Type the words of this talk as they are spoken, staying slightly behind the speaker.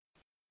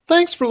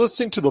Thanks for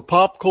listening to the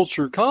Pop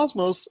Culture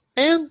Cosmos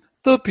and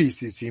the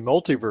PCC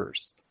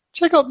Multiverse.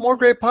 Check out more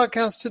great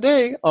podcasts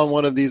today on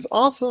one of these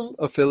awesome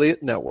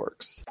affiliate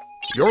networks.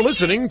 You're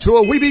listening to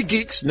a Weeby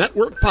Geeks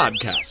Network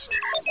podcast.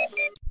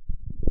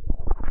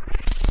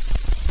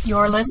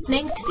 You're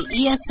listening to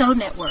the ESO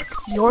Network,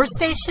 your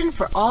station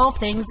for all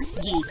things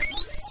geek.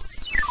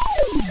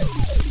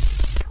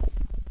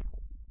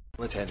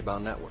 The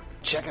Tangibound Network.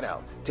 Check it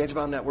out.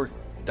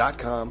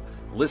 TangiboundNetwork.com.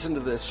 Listen to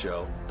this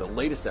show, the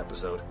latest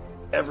episode,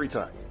 every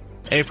time.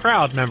 A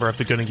proud member of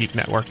the Gonna Geek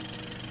Network.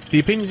 The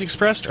opinions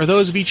expressed are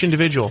those of each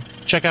individual.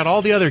 Check out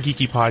all the other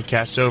geeky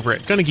podcasts over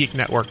at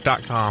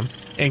GonnaGeekNetwork.com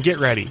and get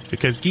ready,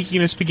 because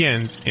geekiness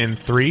begins in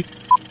 3,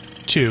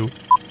 2,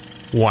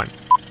 1.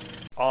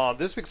 On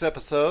this week's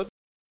episode,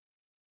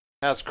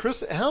 has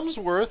Chris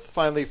Hemsworth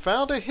finally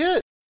found a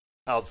hit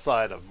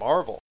outside of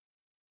Marvel?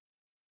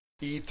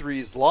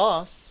 E3's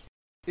loss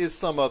is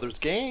some other's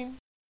gain?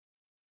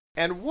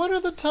 And what are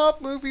the top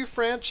movie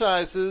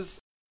franchises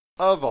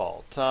of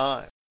all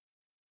time?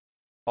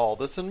 All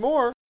this and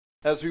more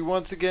as we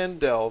once again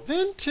delve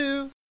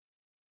into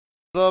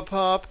the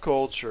Pop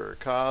Culture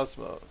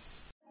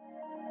Cosmos.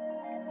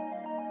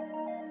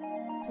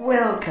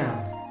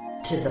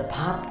 Welcome to the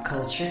Pop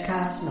Culture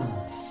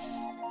Cosmos.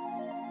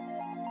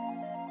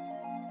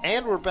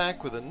 And we're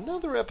back with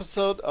another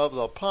episode of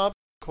the Pop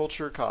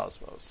Culture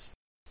Cosmos.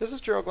 This is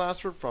Gerald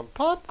Glassford from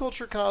Pop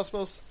Culture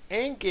Cosmos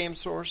and Game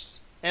Source,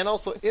 and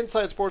also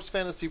Inside Sports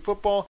Fantasy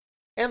Football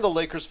and the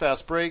Lakers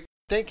Fast Break.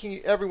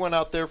 Thanking everyone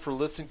out there for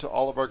listening to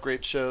all of our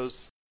great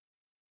shows.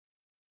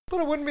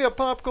 But it wouldn't be a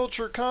Pop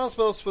Culture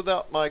Cosmos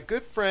without my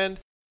good friend,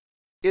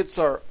 it's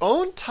our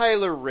own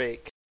Tyler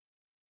Rake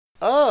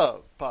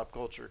of Pop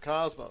Culture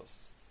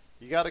Cosmos.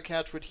 You got to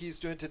catch what he's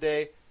doing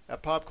today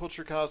at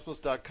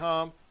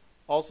popculturecosmos.com.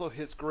 Also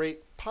his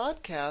great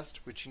podcast,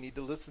 which you need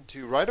to listen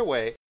to right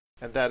away,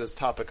 and that is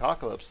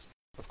Topicocalypse,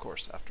 of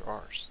course, after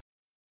ours.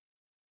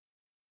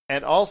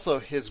 And also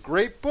his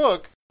great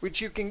book,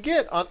 which you can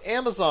get on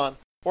Amazon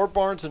or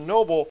Barnes &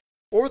 Noble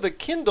or the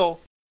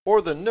Kindle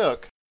or the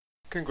Nook.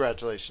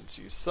 Congratulations,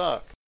 you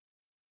suck.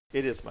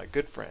 It is my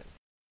good friend.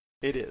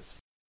 It is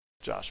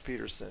Josh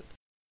Peterson.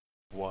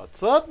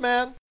 What's up,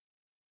 man?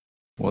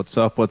 What's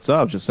up? What's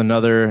up? Just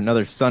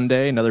another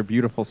Sunday, another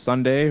beautiful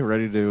Sunday,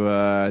 ready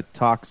to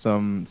talk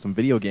some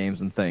video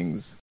games and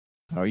things.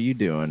 How are you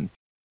doing?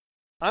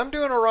 I'm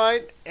doing all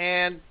right,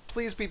 and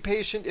please be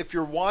patient if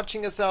you're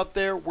watching us out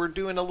there. We're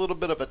doing a little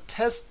bit of a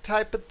test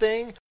type of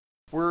thing.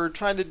 We're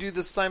trying to do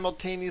this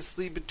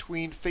simultaneously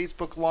between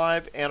Facebook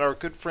Live and our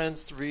good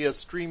friends via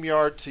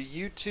StreamYard to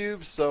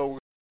YouTube. So we're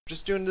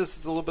just doing this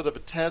as a little bit of a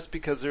test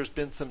because there's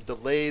been some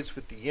delays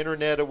with the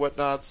internet and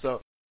whatnot.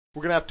 So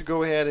we're going to have to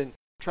go ahead and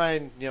try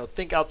and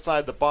think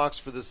outside the box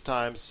for this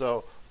time.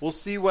 So we'll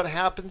see what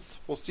happens.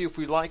 We'll see if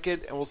we like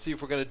it, and we'll see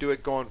if we're going to do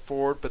it going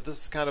forward. But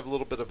this is kind of a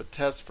little bit of a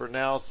test for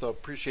now, so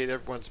appreciate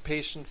everyone's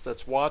patience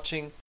that's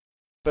watching.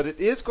 But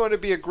it is going to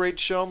be a great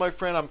show, my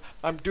friend.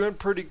 I'm doing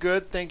pretty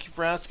good. Thank you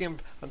for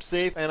asking. I'm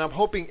safe, and I'm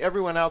hoping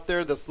everyone out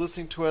there that's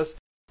listening to us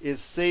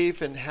is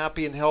safe and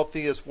happy and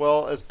healthy as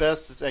well, as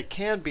best as I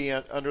can be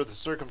under the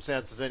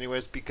circumstances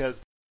anyways,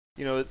 because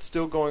it's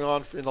still going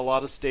on in a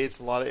lot of states,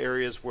 a lot of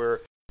areas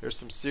where there's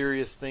some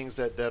serious things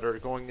that are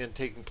going and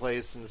taking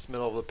place in this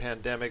middle of the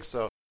pandemic.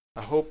 So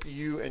I hope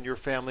you and your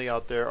family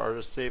out there are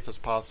as safe as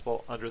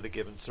possible under the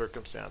given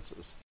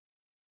circumstances.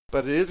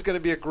 But it is going to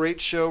be a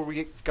great show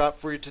we've got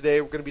for you today.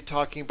 We're going to be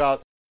talking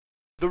about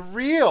the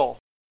real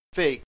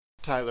fake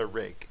Tyler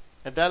Rake.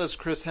 And that is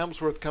Chris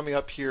Hemsworth coming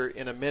up here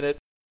in a minute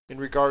in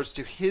regards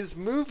to his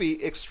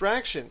movie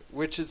Extraction,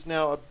 which is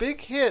now a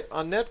big hit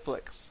on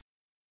Netflix.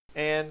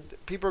 And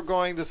people are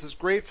going, this is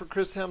great for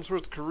Chris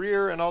Hemsworth's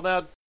career and all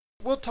that.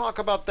 We'll talk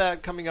about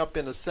that coming up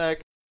in a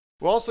sec.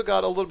 We also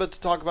got a little bit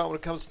to talk about when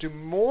it comes to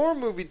more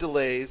movie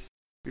delays.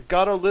 We've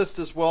got our list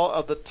as well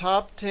of the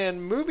top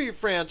 10 movie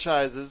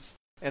franchises.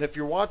 And if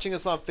you're watching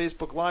us on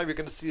Facebook Live, you're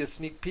going to see a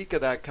sneak peek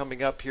of that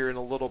coming up here in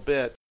a little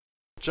bit.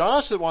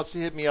 Josh wants to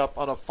hit me up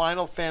on a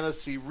Final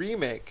Fantasy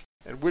remake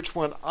and which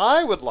one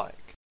I would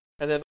like.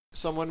 And then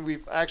someone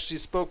we've actually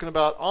spoken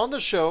about on the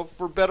show,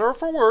 for better or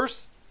for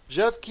worse,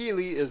 Jeff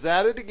Keighley is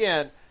at it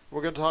again.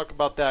 We're going to talk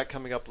about that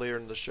coming up later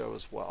in the show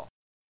as well.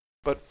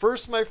 But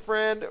first, my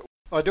friend,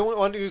 I do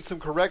want to do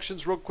some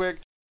corrections real quick.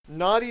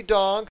 Naughty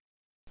Dog,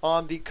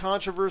 on the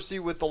controversy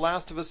with The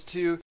Last of Us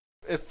 2,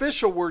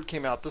 official word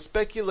came out. The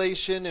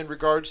speculation in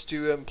regards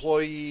to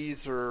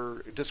employees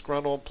or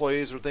disgruntled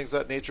employees or things of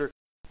that nature,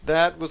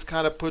 that was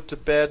kind of put to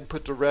bed and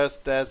put to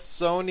rest as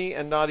Sony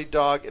and Naughty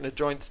Dog in a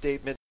joint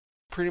statement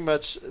pretty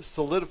much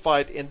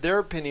solidified, in their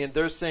opinion,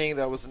 they're saying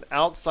that was an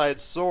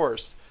outside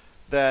source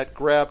that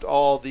grabbed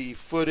all the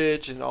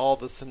footage and all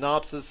the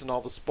synopsis and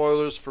all the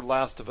spoilers for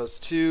Last of Us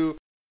 2.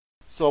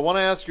 So I want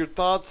to ask your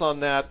thoughts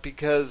on that,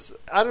 because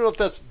I don't know if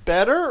that's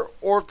better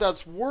or if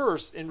that's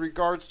worse in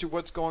regards to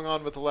what's going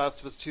on with The Last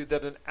of Us 2,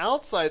 that an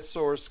outside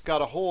source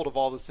got a hold of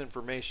all this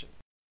information.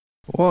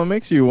 Well, it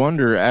makes you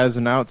wonder, as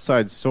an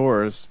outside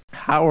source,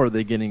 how are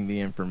they getting the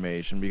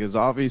information? Because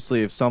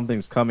obviously if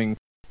something's coming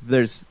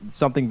there's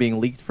something being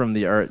leaked from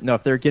the earth. No,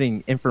 if they're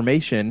getting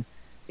information,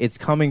 it's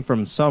coming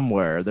from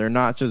somewhere. They're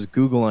not just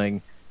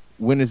Googling,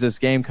 when is this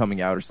game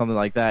coming out or something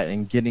like that,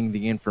 and getting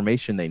the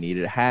information they need.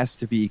 It has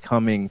to be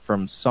coming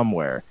from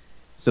somewhere.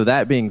 So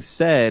that being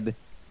said,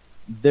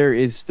 there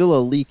is still a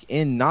leak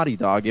in Naughty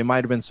Dog. It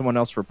might have been someone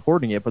else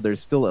reporting it, but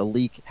there's still a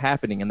leak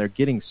happening, and they're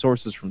getting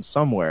sources from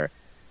somewhere.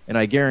 And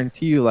I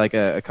guarantee you, like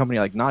a company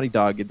like Naughty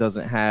Dog, it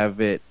doesn't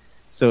have it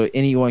so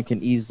anyone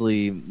can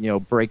easily,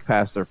 break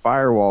past their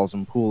firewalls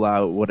and pull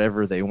out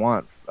whatever they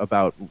want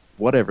about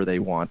whatever they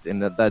want.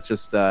 And that's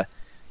just, I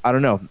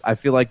don't know. I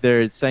feel like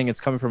they're saying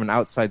it's coming from an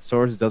outside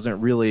source. It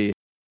doesn't really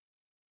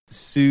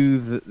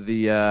soothe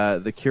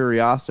the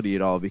curiosity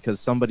at all, because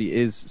somebody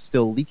is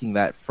still leaking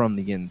that from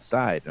the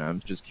inside. And I'm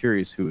just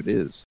curious who it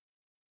is.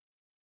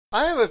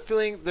 I have a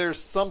feeling there's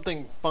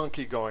something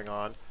funky going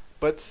on,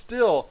 but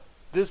still,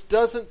 this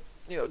doesn't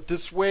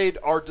dissuade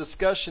our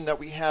discussion that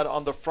we had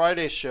on the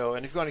Friday show.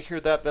 And if you want to hear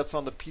that, that's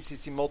on the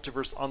PCC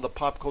Multiverse on the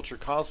Pop Culture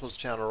Cosmos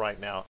channel right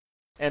now.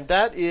 And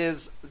that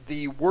is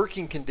the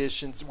working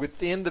conditions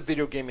within the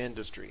video game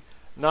industry.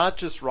 Not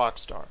just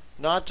Rockstar,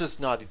 not just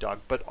Naughty Dog,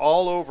 but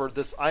all over,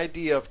 this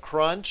idea of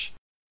crunch.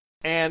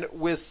 And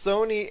with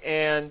Sony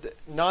and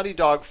Naughty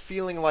Dog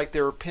feeling like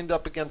they were pinned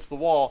up against the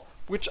wall,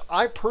 which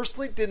I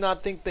personally did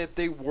not think that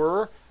they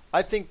were.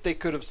 I think they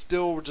could have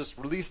still just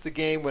released the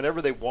game whenever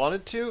they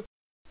wanted to,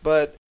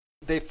 but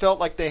they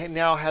felt like they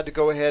now had to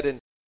go ahead and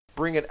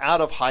bring it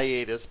out of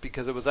hiatus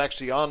because it was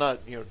actually on a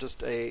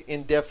just a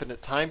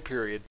indefinite time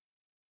period.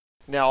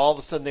 Now all of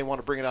a sudden they want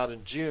to bring it out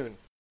in June,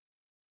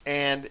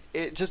 and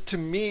it just, to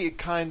me, it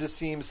kind of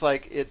seems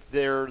like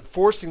they're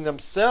forcing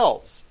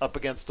themselves up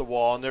against the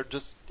wall, and they're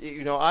just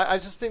I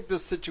just think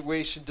this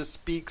situation just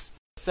speaks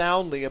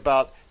soundly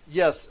about,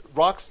 yes,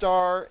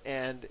 Rockstar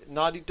and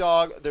Naughty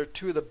Dog, they're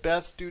two of the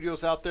best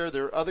studios out there.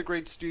 There are other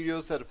great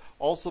studios that have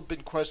also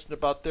been questioned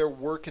about their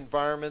work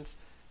environments.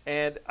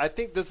 And I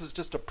think this is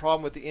just a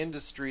problem with the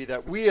industry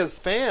that we as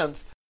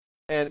fans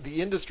and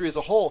the industry as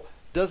a whole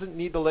doesn't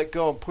need to let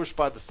go and push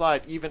by the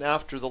side even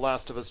after The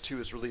Last of Us 2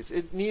 is released.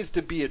 It needs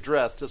to be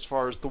addressed as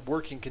far as the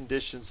working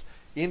conditions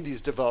in these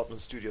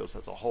development studios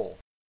as a whole.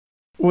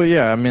 Well,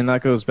 yeah, I mean,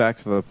 that goes back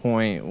to the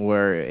point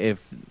where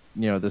if,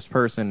 this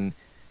person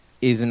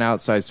is an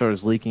outside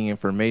source leaking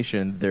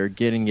information, they're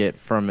getting it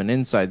from an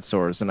inside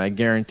source. And I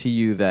guarantee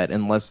you that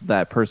unless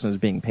that person is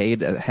being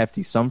paid a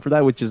hefty sum for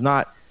that, which is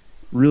not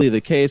really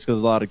the case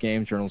because a lot of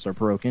game journals are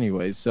broke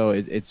anyways, so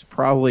it's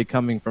probably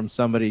coming from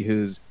somebody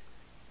who's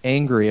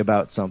angry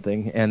about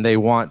something and they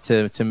want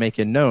to make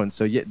it known.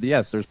 So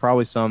yes, there's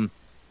probably some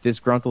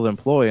disgruntled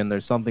employee and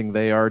there's something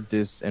they are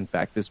in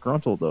fact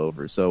disgruntled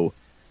over. So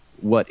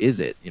what is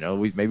it?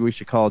 Maybe we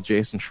should call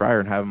Jason Schreier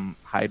and have him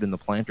hide in the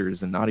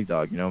planters and Naughty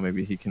Dog.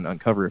 Maybe he can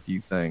uncover a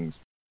few things.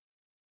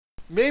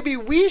 Maybe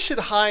we should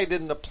hide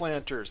in the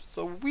planters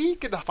so we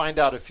can find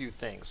out a few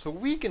things. So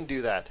we can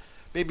do that.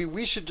 Maybe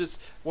we should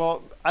just,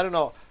 I don't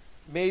know,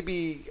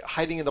 maybe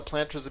hiding in the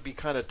planters would be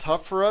kind of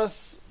tough for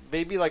us.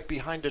 Maybe like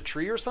behind a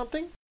tree or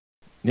something?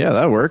 Yeah,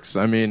 that works.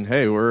 I mean,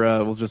 hey,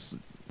 we'll just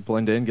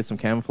blend in, get some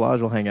camouflage,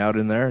 we'll hang out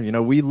in there.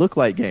 We look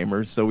like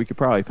gamers, so we could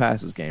probably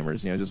pass as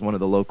gamers, just one of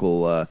the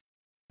local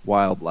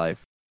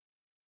wildlife.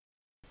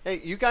 Hey,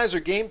 you guys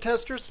are game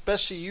testers,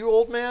 especially you,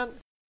 old man?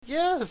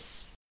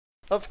 Yes,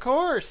 of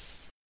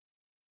course.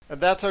 And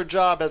that's our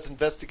job as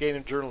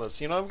investigative journalists.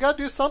 We've got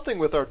to do something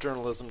with our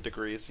journalism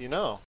degrees,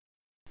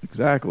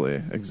 Exactly.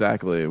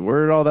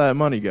 Where did all that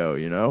money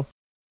go,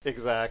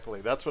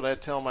 Exactly. That's what I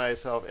tell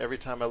myself every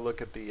time I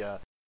look at the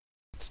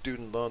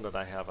student loan that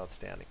I have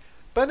outstanding.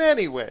 But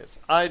anyways,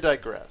 I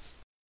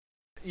digress.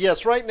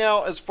 Yes, right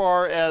now, as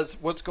far as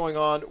what's going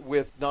on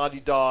with Naughty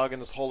Dog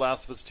and this whole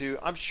Last of Us 2,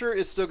 I'm sure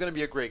it's still going to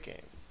be a great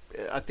game.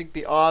 I think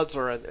the odds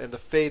are, and the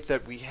faith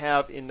that we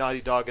have in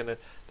Naughty Dog and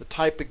the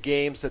type of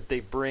games that they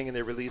bring and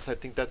they release, I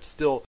think that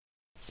still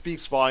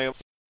speaks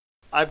volumes.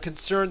 I'm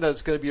concerned that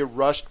it's going to be a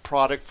rushed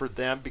product for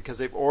them because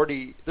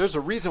there's a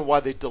reason why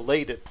they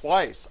delayed it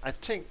twice. I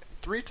think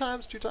 2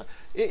 times,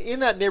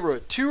 in that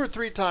neighborhood, 2 or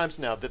 3 times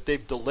now that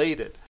they've delayed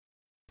it.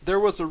 There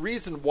was a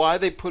reason why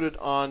they put it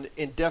on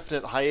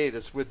indefinite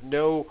hiatus with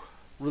no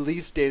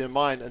release date in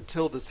mind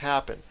until this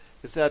happened.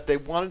 Is that they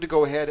wanted to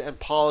go ahead and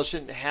polish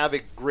it and have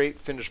a great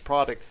finished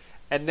product.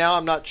 And now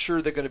I'm not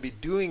sure they're going to be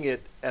doing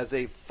it as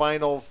a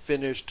final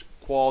finished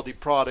quality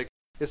product.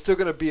 It's still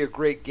going to be a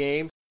great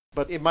game,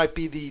 but it might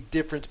be the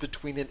difference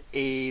between an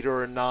 8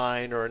 or a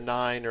 9 or a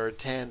 9 or a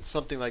 10,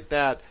 something like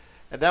that.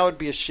 And that would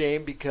be a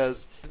shame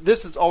because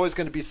this is always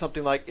going to be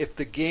something like if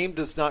the game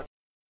does not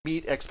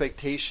meet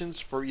expectations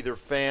for either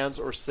fans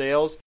or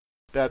sales,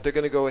 that they're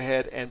going to go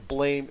ahead and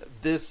blame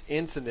this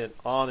incident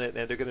on it,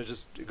 and they're going to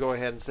just go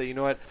ahead and say, you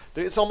know what,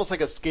 it's almost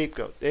like a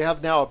scapegoat. They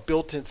have now a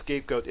built-in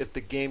scapegoat if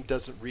the game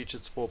doesn't reach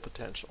its full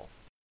potential.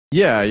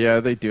 Yeah,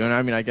 they do. And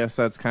I mean, I guess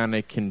that's kind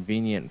of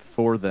convenient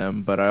for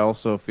them, but I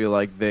also feel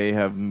like they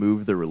have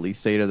moved the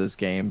release date of this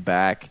game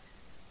back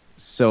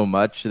so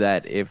much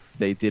that if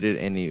they did it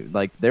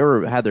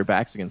had their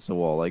backs against the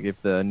wall. Like if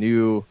the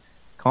new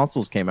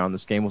consoles came out and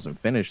this game wasn't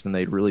finished, then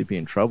they'd really be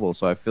in trouble.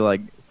 So I feel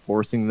like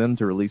forcing them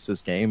to release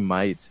this game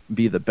might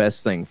be the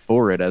best thing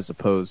for it, as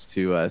opposed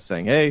to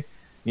saying, hey,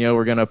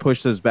 we're going to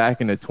push this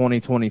back into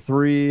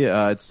 2023.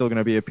 It's still going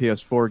to be a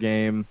PS4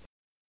 game.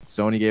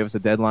 Sony gave us a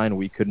deadline.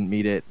 We couldn't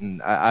meet it.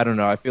 And I don't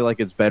know. I feel like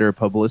it's better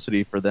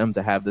publicity for them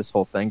to have this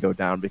whole thing go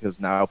down, because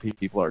now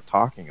people are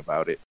talking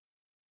about it.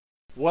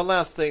 One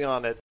last thing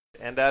on it,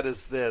 and that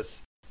is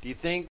this. Do you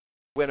think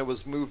when it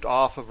was moved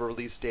off of a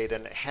release date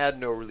and it had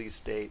no release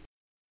date,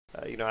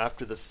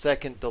 after the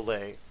second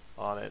delay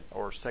on it,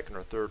 or second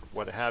or third,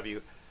 what have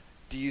you,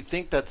 do you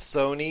think that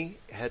Sony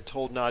had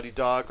told Naughty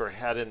Dog or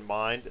had in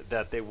mind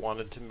that they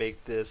wanted to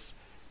make this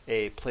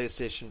a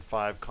PlayStation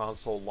 5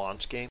 console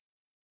launch game?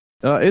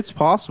 It's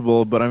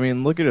possible, but I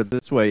mean, look at it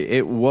this way.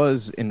 It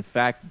was, in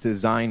fact,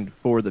 designed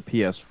for the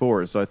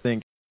PS4. So I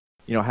think,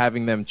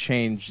 having them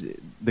change,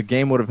 the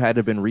game would have had to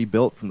have been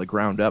rebuilt from the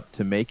ground up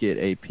to make it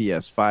a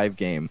PS5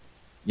 game.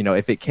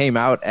 If it came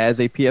out as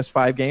a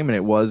PS5 game and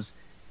it was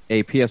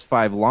a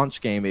PS5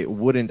 launch game,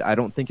 I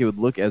don't think it would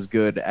look as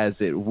good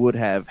as it would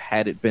have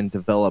had it been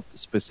developed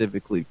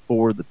specifically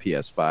for the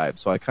PS5.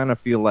 So I kind of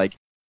feel like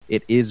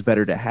it is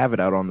better to have it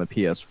out on the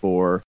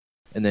PS4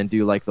 and then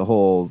do like the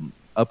whole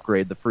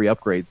the free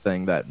upgrade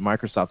thing that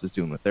Microsoft is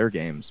doing with their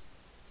games.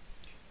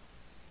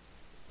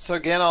 So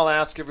again, I'll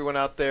ask everyone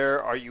out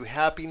there, are you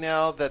happy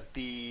now that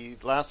The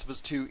Last of Us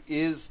 2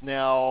 is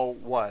now,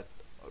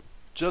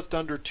 just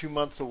under 2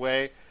 months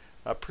away?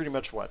 Pretty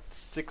much,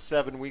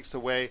 6-7 weeks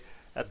away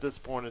at this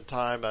point in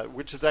time,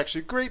 which is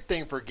actually a great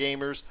thing for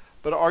gamers.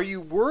 But are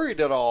you worried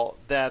at all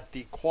that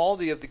the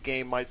quality of the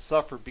game might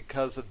suffer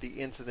because of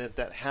the incident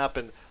that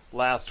happened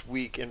last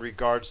week in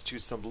regards to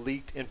some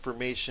leaked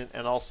information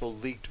and also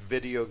leaked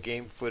video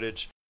game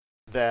footage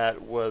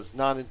that was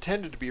not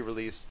intended to be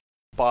released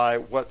by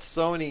what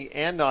Sony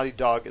and Naughty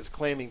Dog is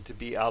claiming to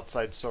be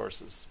outside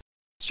sources?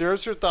 Share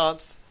us your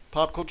thoughts,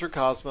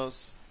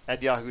 popculturecosmos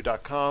at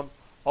yahoo.com.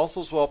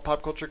 Also as well,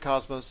 Pop Culture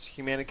Cosmos,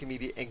 Humanica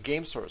Media, and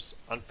Game Source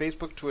on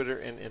Facebook, Twitter,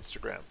 and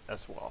Instagram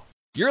as well.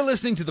 You're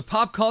listening to the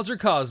Pop Culture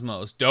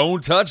Cosmos.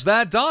 Don't touch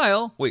that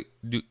dial. Wait,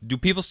 do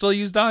people still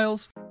use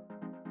dials?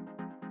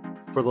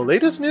 For the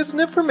latest news and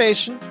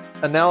information,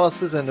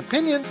 analysis and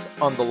opinions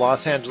on the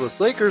Los Angeles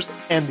Lakers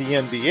and the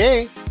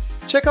NBA,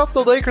 check out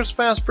the Lakers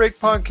Fast Break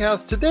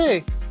podcast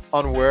today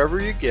on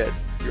wherever you get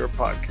your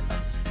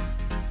podcasts.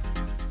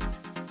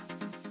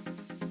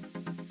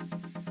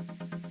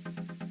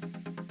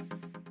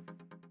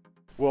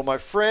 Well, my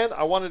friend,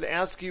 I wanted to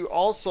ask you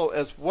also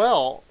as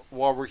well,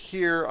 while we're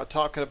here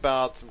talking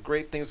about some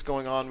great things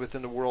going on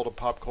within the world of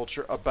pop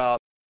culture, about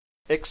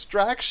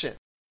Extraction.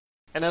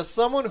 And as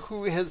someone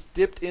who has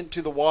dipped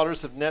into the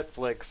waters of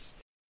Netflix,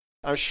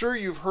 I'm sure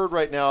you've heard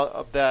right now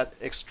of that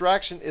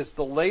Extraction is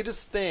the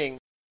latest thing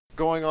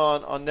going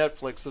on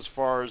Netflix as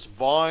far as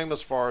volume,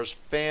 as far as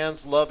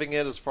fans loving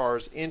it, as far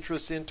as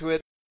interest into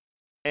it.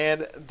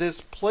 And this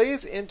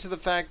plays into the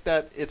fact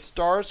that it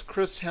stars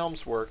Chris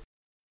Hemsworth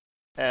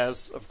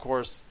as, of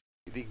course,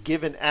 the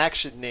given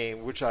action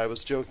name, which I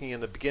was joking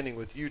in the beginning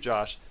with you,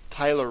 Josh,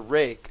 Tyler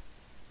Rake.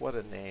 What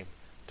a name.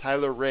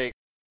 Tyler Rake.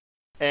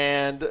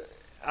 And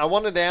I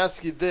wanted to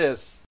ask you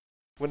this.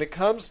 When it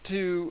comes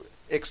to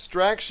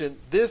Extraction,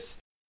 this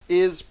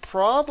is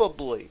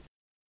probably,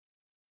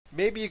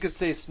 maybe you could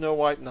say Snow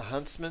White and the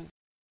Huntsman,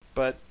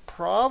 but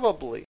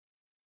probably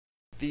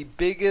the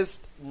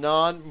biggest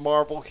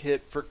non-Marvel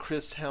hit for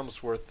Chris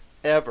Hemsworth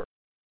ever.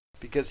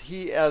 Because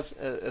he has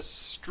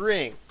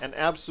an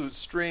absolute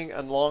string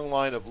and long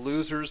line of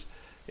losers.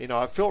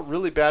 I felt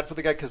really bad for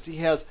the guy because he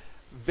has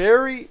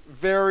very,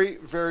 very,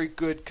 very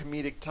good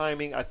comedic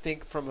timing. I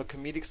think from a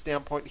comedic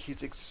standpoint,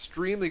 he's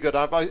extremely good.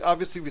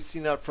 Obviously, we've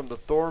seen that from the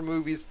Thor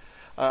movies.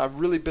 I've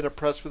really been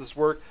impressed with his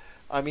work.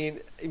 I mean,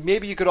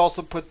 maybe you could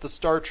also put the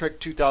Star Trek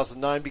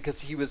 2009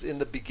 because he was in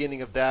the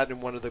beginning of that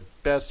and one of the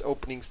best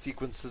opening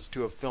sequences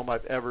to a film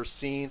I've ever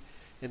seen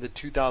in the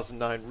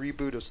 2009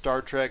 reboot of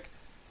Star Trek.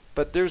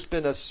 But there's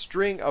been a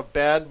string of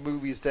bad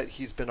movies that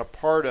he's been a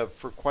part of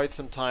for quite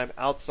some time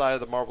outside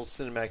of the Marvel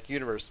Cinematic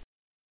Universe.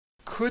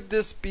 Could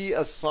this be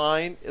a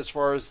sign as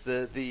far as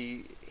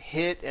the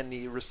hit and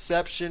the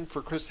reception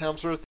for Chris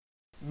Hemsworth?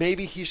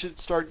 Maybe he should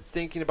start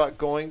thinking about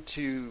going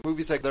to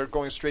movies like they're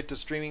going straight to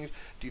streaming.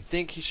 Do you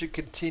think he should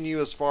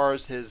continue as far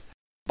as his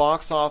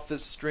box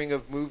office string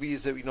of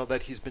movies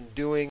that he's been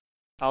doing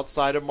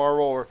outside of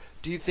Marvel? Or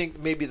do you think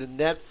maybe the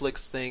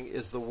Netflix thing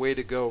is the way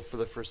to go for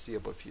the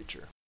foreseeable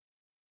future?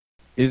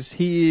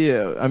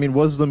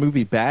 Was the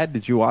movie bad?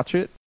 Did you watch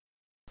it?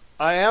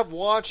 I have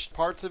watched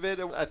parts of it.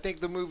 I think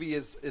the movie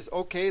is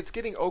okay. It's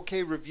getting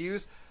okay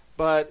reviews,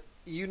 but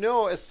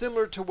as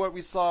similar to what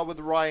we saw with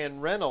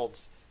Ryan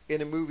Reynolds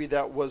in a movie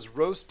that was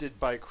roasted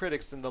by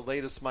critics in the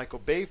latest Michael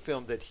Bay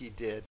film that he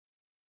did.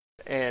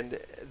 And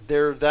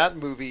that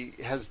movie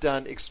has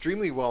done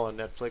extremely well on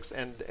Netflix,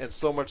 and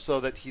so much so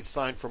that he's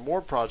signed for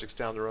more projects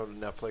down the road on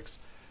Netflix.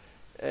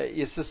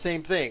 It's the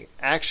same thing.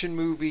 Action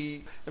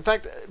movie. In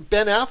fact,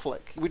 Ben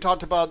Affleck. We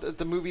talked about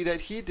the movie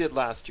that he did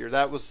last year.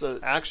 That was an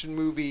action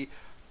movie.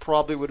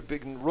 Probably would have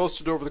been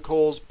roasted over the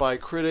coals by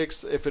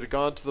critics if it had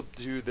gone to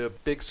the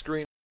big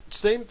screen.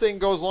 same thing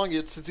goes along.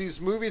 It's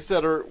these movies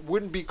that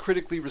wouldn't be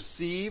critically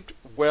received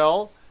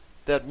well,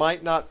 that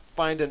might not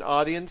find an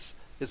audience,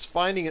 is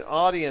finding an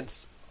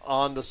audience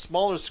on the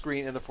smaller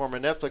screen in the form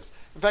of Netflix.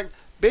 In fact,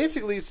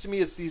 basically, to me,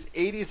 it's these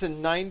 80s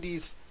and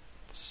 90s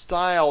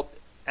style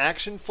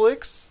action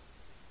flicks,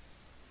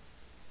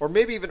 or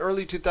maybe even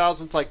early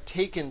 2000s like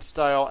Taken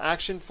style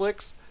action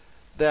flicks,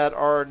 that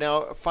are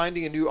now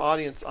finding a new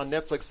audience on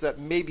Netflix that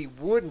maybe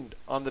wouldn't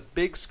on the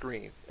big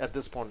screen at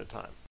this point in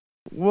time.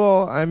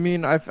 Well, I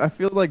mean, I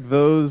feel like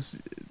those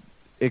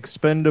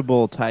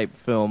expendable type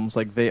films,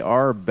 like, they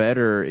are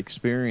better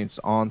experience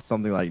on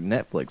something like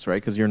Netflix,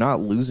 right? Because you're not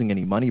losing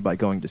any money by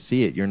going to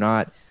see it. You're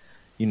not,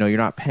 you're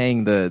not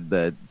paying the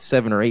 $5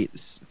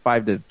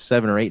 to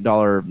 $7 or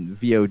 $8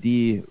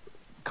 VOD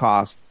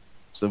costs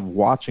of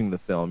watching the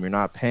film. You're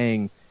not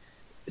paying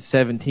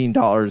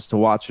 $17 to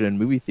watch it in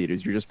movie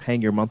theaters. You're just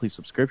paying your monthly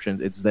subscriptions.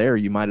 It's there.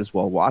 You might as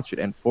well watch it.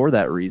 And for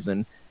that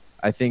reason,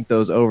 I think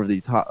those over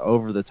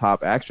the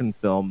top action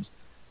films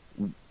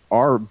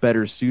are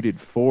better suited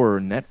for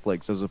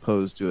Netflix as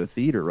opposed to a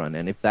theater run.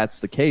 And if that's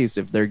the case,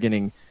 if they're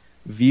getting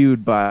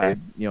viewed by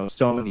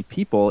so many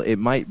people, it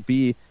might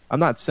be. I'm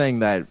not saying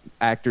that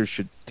actors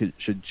should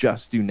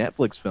just do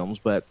Netflix films,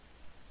 but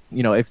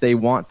if they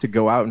want to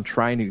go out and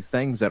try new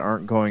things that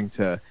aren't going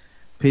to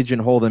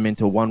pigeonhole them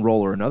into one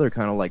role or another,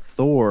 kind of like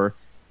Thor,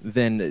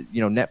 then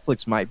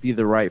Netflix might be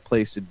the right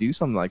place to do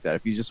something like that.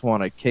 If you just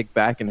want to kick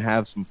back and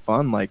have some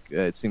fun, like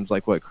it seems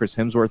like what Chris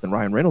Hemsworth and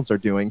Ryan Reynolds are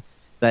doing,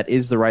 that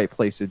is the right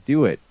place to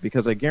do it.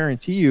 Because I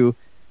guarantee you,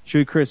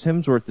 should Chris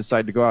Hemsworth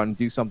decide to go out and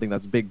do something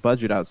that's big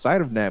budget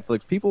outside of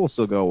Netflix, people will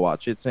still go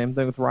watch it. Same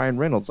thing with Ryan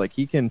Reynolds. Like,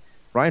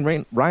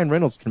 Ryan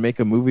Reynolds can make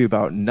a movie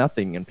about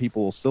nothing and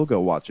people will still go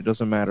watch it.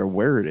 Doesn't matter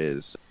where it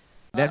is.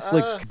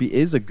 Netflix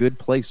is a good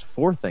place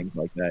for things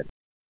like that.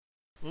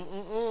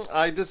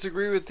 I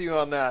disagree with you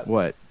on that.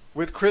 What?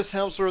 With Chris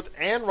Hemsworth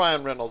and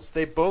Ryan Reynolds,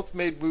 they both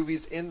made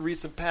movies in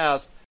recent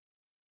past.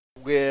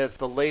 With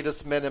the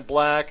latest Men in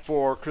Black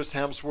for Chris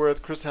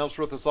Hemsworth. Chris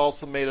Hemsworth has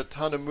also made a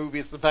ton of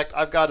movies. In fact,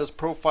 I've got his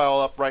profile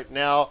up right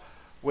now.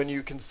 When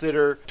you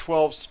consider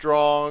 12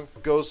 Strong,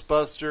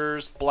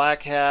 Ghostbusters,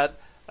 Black Hat,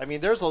 I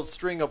mean, there's a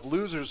string of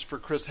losers for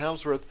Chris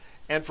Hemsworth.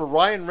 And for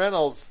Ryan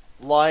Reynolds,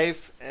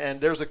 Life,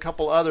 and there's a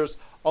couple others.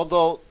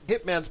 Although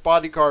Hitman's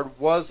Bodyguard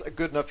was a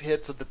good enough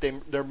hit so that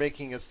they're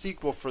making a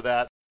sequel for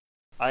that.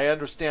 I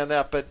understand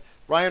that, but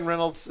Ryan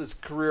Reynolds'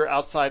 career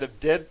outside of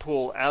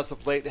Deadpool as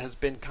of late has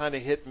been kind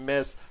of hit and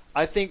miss.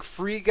 I think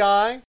Free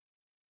Guy,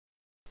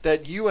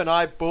 that you and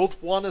I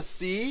both want to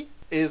see,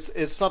 is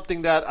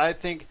something that I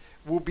think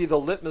will be the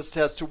litmus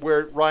test to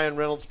where Ryan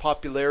Reynolds'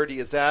 popularity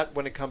is at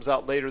when it comes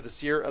out later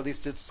this year. At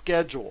least it's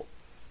scheduled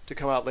to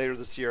come out later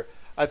this year.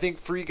 I think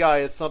Free Guy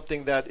is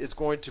something that is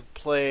going to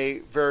play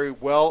very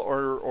well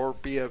or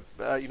be a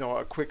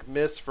quick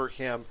miss for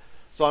him.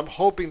 So I'm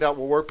hoping that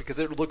will work because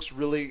it looks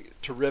really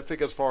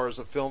terrific as far as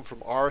a film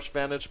from our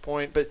vantage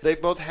point. But they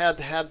both had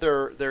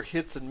their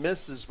hits and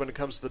misses when it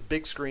comes to the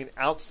big screen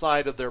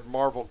outside of their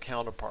Marvel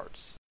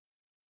counterparts.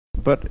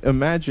 But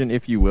imagine,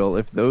 if you will,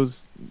 if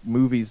those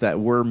movies that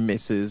were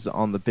misses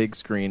on the big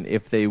screen,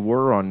 if they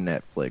were on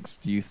Netflix,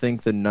 do you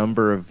think the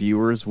number of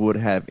viewers would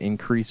have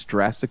increased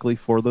drastically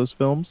for those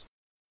films?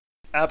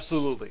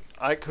 Absolutely.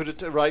 I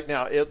could right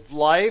now.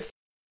 Life,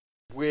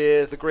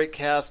 with the great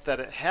cast that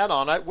it had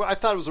on, I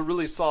thought it was a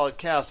really solid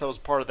cast. I was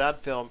part of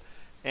that film,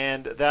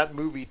 and that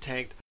movie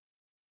tanked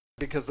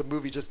because the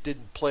movie just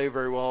didn't play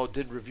very well,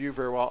 didn't review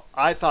very well.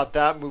 I thought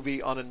that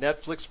movie on a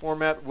Netflix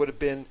format would have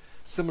been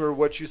similar to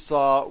what you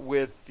saw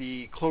with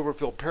the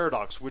Cloverfield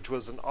Paradox, which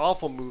was an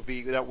awful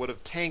movie that would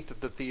have tanked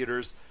at the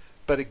theaters,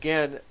 but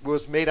again,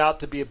 was made out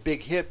to be a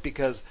big hit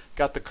because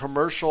got the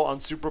commercial on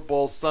Super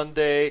Bowl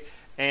Sunday,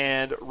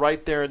 and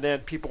right there and then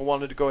people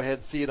wanted to go ahead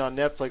and see it on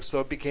Netflix, so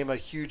it became a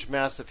huge,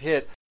 massive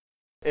hit.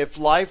 If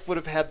Life would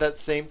have had that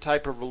same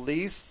type of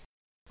release,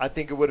 I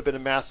think it would have been a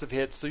massive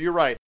hit. So you're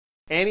right.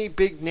 Any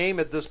big name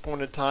at this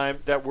point in time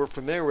that we're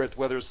familiar with,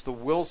 whether it's the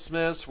Will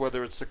Smiths,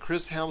 whether it's the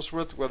Chris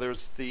Hemsworth, whether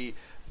it's the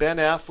Ben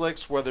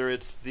Afflecks, whether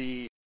it's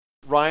the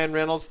Ryan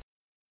Reynolds,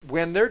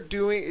 when they're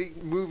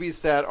doing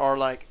movies that are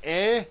like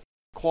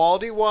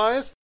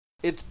quality-wise,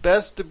 it's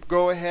best to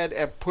go ahead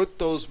and put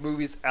those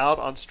movies out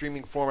on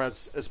streaming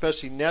formats,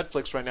 especially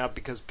Netflix right now,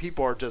 because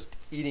people are just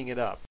eating it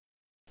up.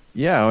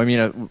 Yeah, I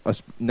mean,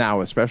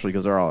 now especially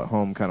because they're all at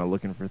home kind of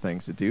looking for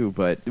things to do.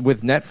 But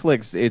with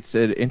Netflix, it's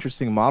an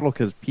interesting model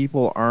because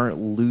people aren't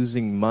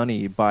losing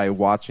money by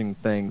watching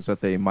things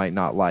that they might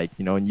not like,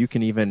 and you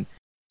can even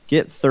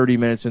get 30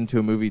 minutes into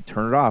a movie,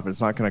 turn it off. It's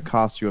not going to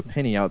cost you a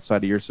penny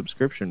outside of your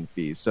subscription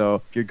fee. So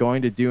if you're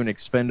going to do an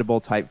expendable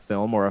type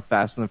film or a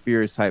Fast and the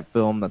Furious type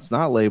film that's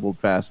not labeled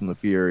Fast and the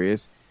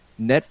Furious,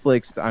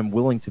 Netflix, I'm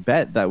willing to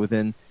bet that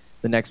within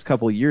the next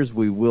couple of years,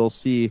 we will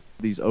see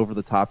these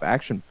over-the-top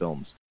action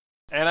films.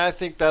 And I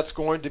think that's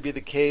going to be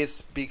the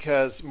case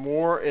because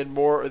more and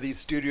more of these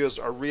studios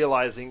are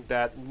realizing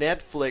that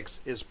Netflix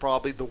is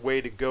probably the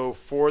way to go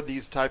for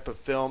these type of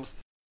films.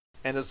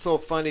 And it's so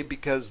funny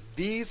because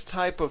these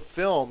type of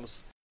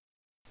films,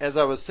 as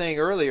I was saying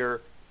earlier,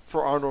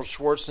 for Arnold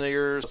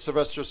Schwarzenegger,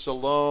 Sylvester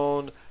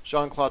Stallone,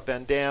 Jean-Claude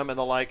Van Damme, and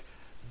the like.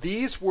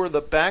 These were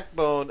the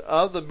backbone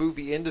of the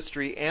movie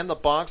industry and the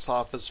box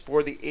office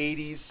for the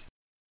 80s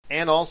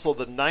and also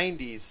the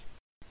 90s.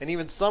 And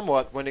even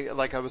somewhat,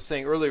 like I was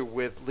saying earlier,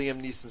 with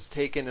Liam Neeson's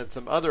Taken and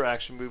some other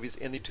action movies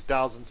in the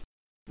 2000s.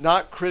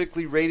 Not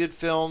critically rated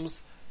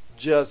films,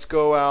 just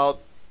go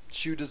out,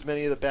 shoot as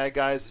many of the bad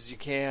guys as you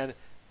can,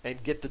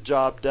 and get the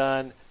job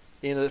done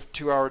in a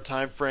 2-hour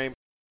time frame.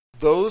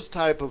 Those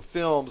type of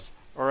films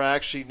are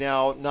actually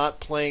now not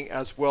playing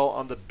as well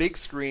on the big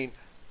screen.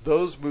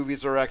 Those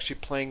movies are actually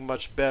playing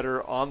much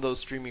better on those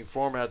streaming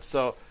formats.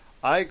 So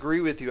I agree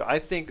with you. I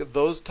think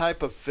those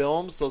type of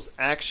films, those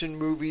action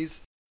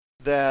movies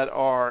that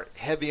are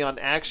heavy on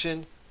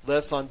action,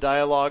 less on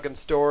dialogue and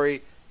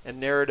story and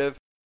narrative,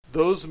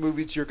 those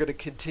movies you're going to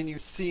continue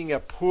seeing a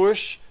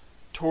push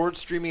towards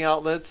streaming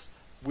outlets,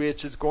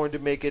 which is going to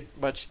make it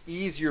much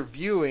easier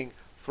viewing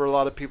for a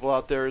lot of people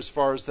out there as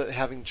far as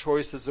having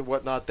choices and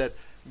whatnot that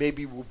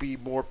maybe will be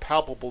more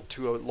palpable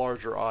to a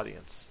larger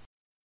audience.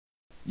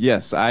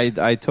 Yes, I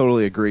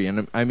totally agree.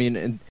 And I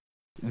mean,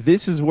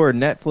 this is where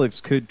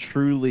Netflix could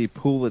truly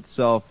pull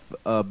itself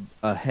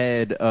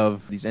ahead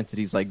of these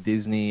entities like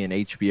Disney and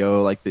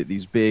HBO, like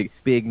these big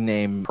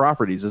name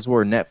properties. This is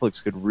where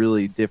Netflix could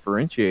really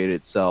differentiate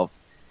itself.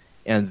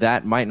 And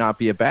that might not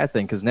be a bad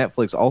thing, because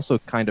Netflix also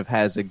kind of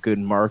has a good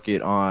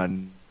market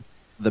on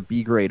the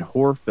B-grade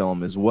horror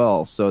film as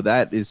well. So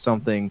that is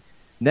something.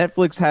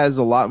 Netflix has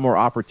a lot more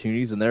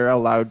opportunities, and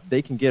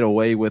they can get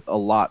away with a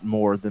lot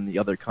more than the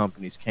other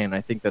companies can. I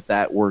think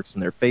that works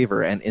in their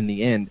favor, and in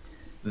the end,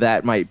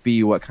 that might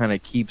be what kind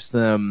of keeps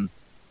them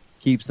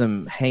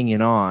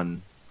hanging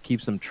on,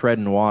 keeps them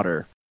treading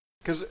water.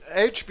 Because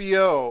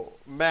HBO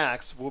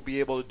Max will be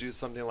able to do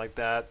something like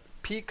that.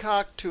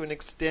 Peacock, to an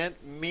extent,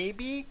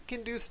 maybe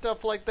can do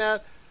stuff like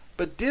that,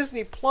 but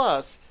Disney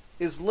Plus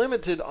is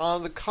limited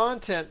on the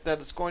content that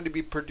it's going to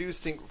be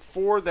producing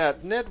for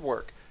that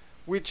network,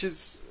 which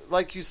is,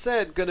 like you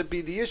said, going to be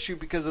the issue,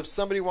 because if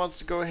somebody wants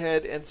to go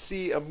ahead and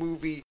see a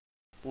movie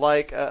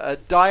like a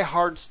Die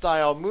Hard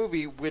style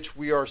movie, which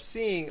we are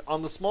seeing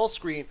on the small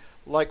screen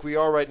like we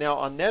are right now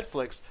on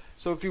Netflix.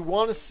 So if you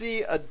want to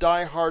see a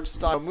Die Hard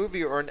style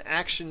movie or an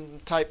action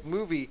type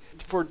movie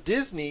for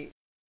Disney,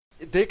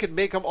 they could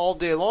make them all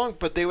day long,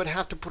 but they would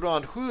have to put it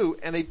on Hulu,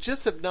 and they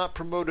just have not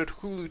promoted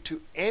Hulu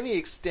to any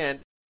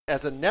extent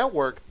as a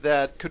network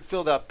that could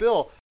fill that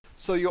bill.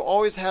 So you'll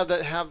always have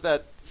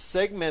that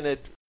segmented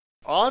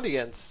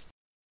audience.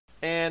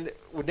 And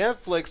with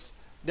Netflix,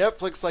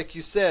 like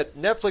you said,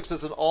 Netflix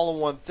is an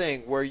all-in-one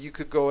thing where you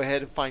could go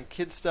ahead and find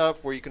kid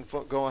stuff, where you can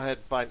go ahead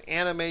and find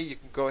anime, you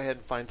can go ahead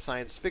and find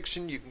science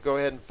fiction, you can go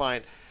ahead and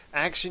find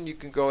action, you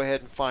can go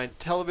ahead and find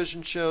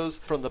television shows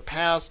from the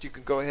past, you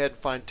can go ahead and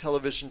find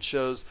television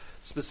shows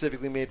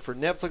specifically made for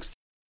Netflix.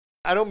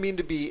 I don't mean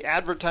to be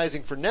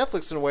advertising for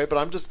Netflix in a way, but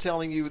I'm just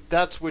telling you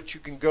that's what you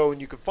can go and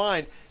you can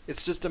find.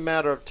 It's just a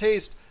matter of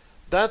taste.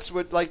 That's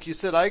what, like you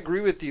said, I agree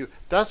with you.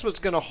 That's what's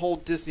going to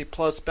hold Disney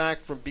Plus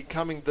back from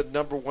becoming the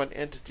number one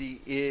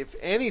entity. If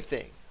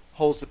anything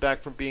holds it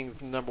back from being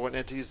the number one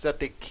entity, is that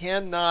they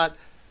cannot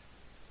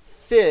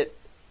fit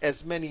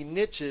as many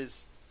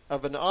niches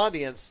of an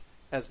audience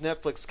as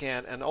Netflix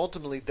can, and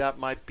ultimately that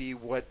might be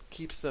what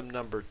keeps them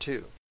number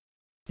two.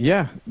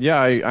 Yeah.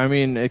 I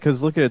mean,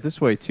 because look at it this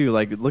way too.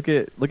 Like, look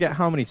at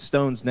how many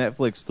stones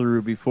Netflix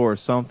threw before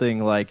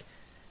something like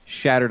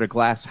shattered a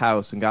glass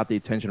house and got the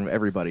attention of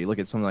everybody. Look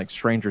at something like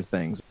Stranger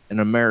Things, An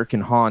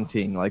American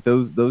Haunting. Like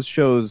those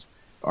shows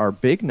are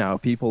big now.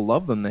 People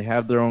love them. They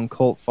have their own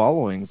cult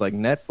followings. Like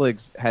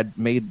Netflix had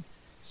made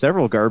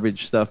several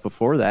garbage stuff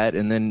before that,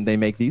 and then they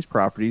make these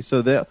properties.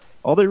 So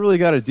all they really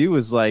got to do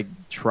is like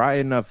try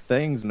enough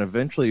things, and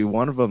eventually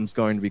one of them is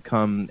going to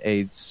become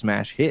a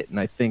smash hit. And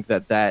I think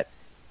that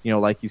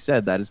like you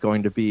said, that is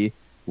going to be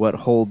what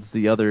holds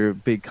the other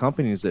big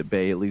companies at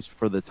bay, at least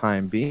for the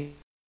time being.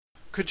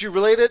 Could you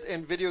relate it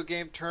in video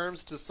game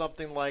terms to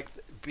something like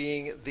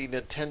being the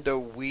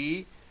Nintendo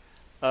Wii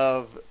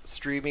of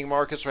streaming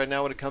markets right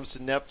now when it comes to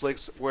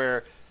Netflix,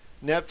 where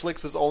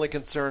Netflix is only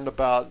concerned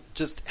about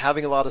just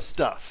having a lot of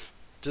stuff,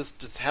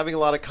 just having a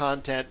lot of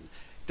content.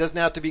 Doesn't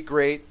have to be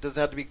great, doesn't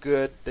have to be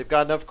good. They've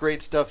got enough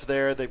great stuff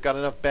there. They've got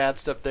enough bad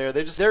stuff there.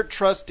 They're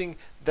trusting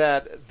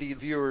that the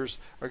viewers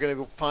are going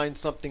to find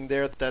something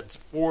there that's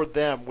for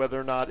them, whether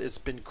or not it's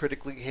been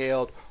critically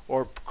hailed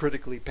or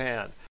critically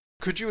panned.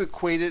 Could you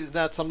equate it in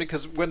that something?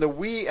 Because when the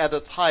Wii at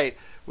its height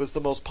was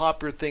the most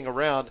popular thing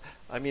around,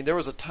 I mean, there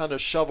was a ton of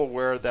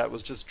shovelware that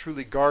was just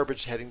truly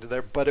garbage heading to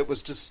there, but it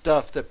was just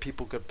stuff that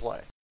people could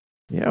play.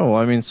 Yeah, well,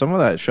 I mean, some of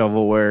that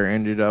shovelware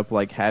ended up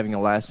like having a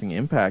lasting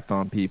impact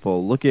on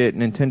people. Look at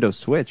Nintendo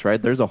Switch,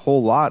 right? There's a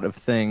whole lot of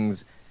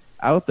things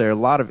out there, a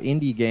lot of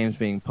indie games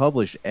being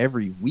published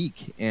every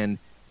week, and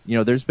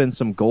there's been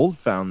some gold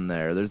found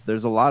there.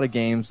 There's a lot of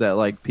games that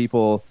like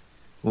people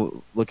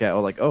will look at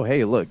like, oh,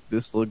 hey, look,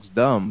 this looks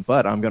dumb,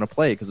 but I'm gonna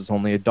play it because it's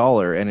only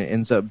 $1, and it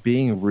ends up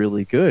being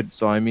really good.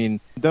 So I mean,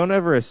 don't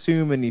ever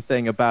assume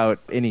anything about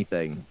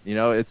anything.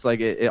 It's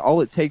like all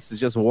it takes is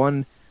just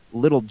one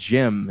little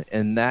gem,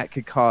 and that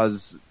could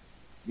cause,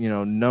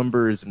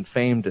 numbers and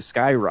fame to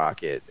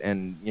skyrocket.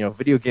 And,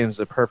 video games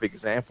are a perfect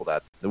example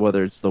of that.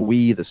 Whether it's the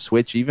Wii, the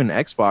Switch, even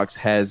Xbox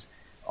has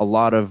a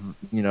lot of,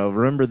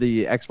 remember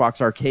the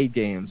Xbox arcade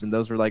games, and that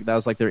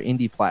was like their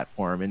indie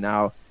platform. And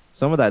now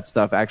some of that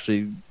stuff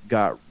actually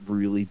got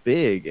really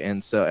big,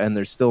 and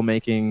they're still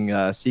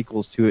making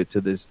sequels to it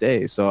to this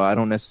day. So I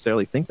don't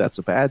necessarily think that's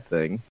a bad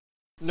thing.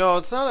 No,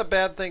 it's not a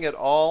bad thing at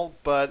all,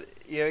 but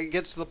it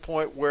gets to the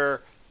point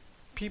where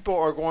people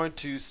are going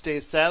to stay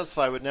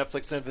satisfied with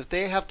Netflix, and if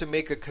they have to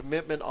make a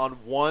commitment on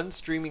one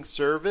streaming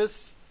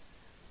service,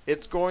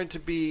 it's going to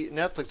be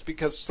Netflix,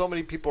 because so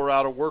many people are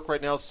out of work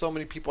right now, so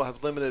many people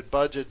have limited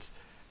budgets,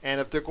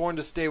 and if they're going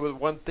to stay with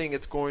one thing,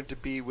 it's going to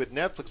be with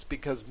Netflix,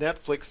 because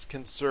Netflix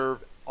can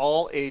serve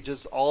all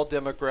ages, all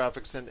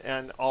demographics,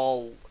 and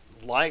all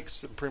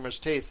likes and pretty much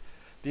tastes.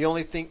 The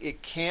only thing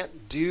it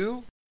can't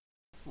do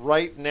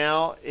right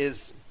now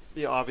is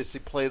obviously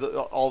play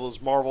all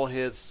those Marvel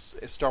hits,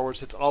 Star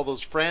Wars hits, all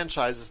those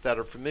franchises that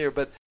are familiar.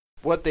 But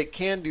what they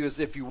can do is,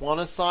 if you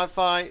want a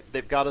sci-fi,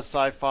 they've got a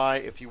sci-fi.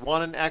 If you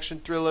want an action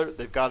thriller,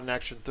 they've got an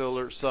action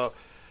thriller. So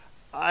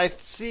I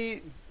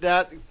see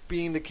that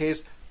being the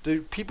case.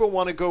 Do people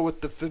want to go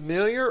with the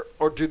familiar,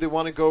 or do they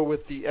want to go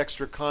with the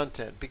extra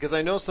content? Because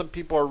I know some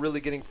people are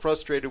really getting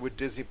frustrated with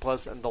Disney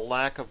Plus and the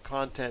lack of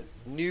content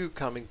new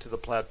coming to the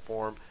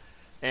platform.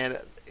 And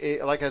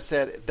like I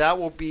said, that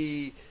will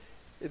be...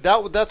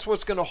 That's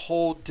what's going to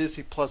hold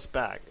Disney Plus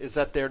back, is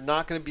that they're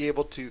not going to be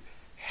able to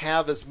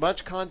have as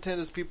much content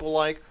as people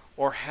like,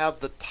 or have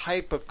the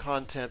type of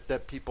content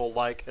that people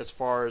like, as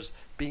far as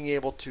being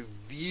able to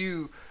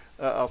view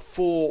a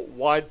full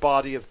wide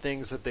body of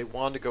things that they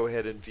want to go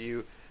ahead and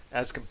view,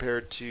 as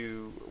compared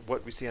to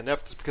what we see on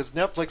Netflix, because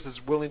Netflix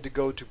is willing to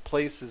go to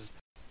places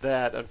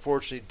that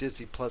unfortunately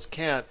Disney Plus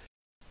can't.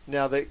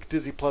 Now that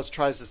Disney Plus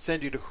tries to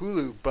send you to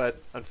Hulu,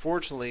 but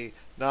unfortunately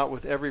not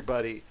with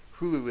everybody.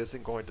 Hulu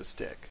isn't going to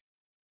stick.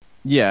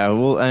 Yeah,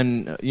 well,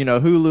 and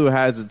Hulu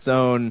has its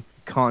own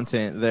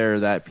content there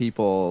that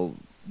people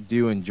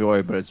do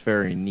enjoy, but it's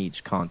very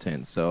niche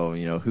content. So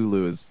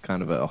Hulu is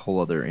kind of a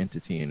whole other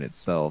entity in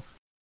itself.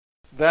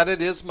 That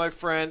it is, my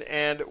friend.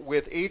 And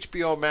with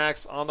HBO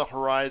Max on the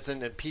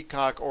horizon and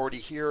Peacock already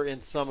here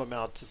in some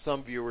amount, to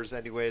some viewers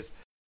anyways,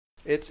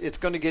 it's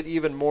going to get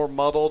even more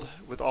muddled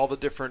with all the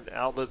different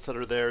outlets that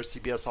are there.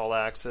 CBS All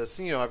Access,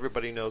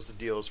 everybody knows the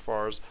deal as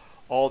far as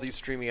all these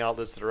streaming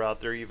outlets that are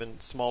out there, even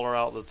smaller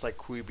outlets like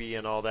Quibi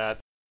and all that.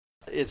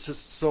 It's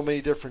just so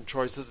many different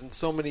choices and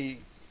so many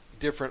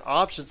different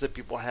options that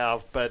people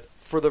have. But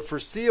for the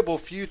foreseeable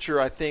future,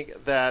 I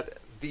think that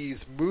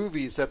these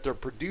movies that they're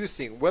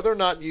producing, whether or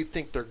not you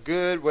think they're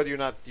good, whether or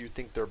not you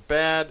think they're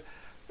bad,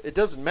 it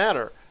doesn't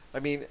matter. I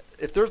mean,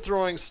 if they're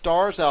throwing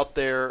stars out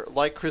there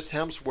like Chris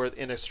Hemsworth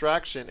in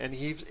Extraction, and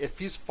if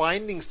he's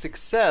finding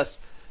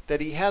success that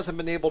he hasn't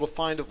been able to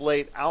find of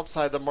late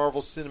outside the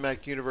Marvel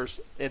Cinematic Universe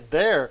in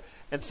there.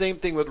 And same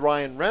thing with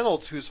Ryan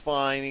Reynolds, who's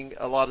finding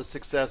a lot of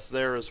success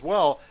there as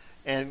well.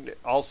 And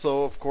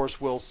also, of course,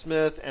 Will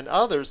Smith and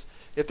others.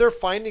 If they're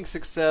finding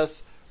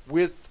success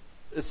with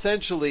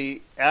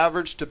essentially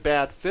average to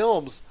bad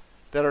films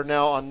that are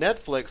now on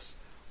Netflix,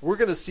 we're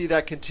going to see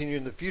that continue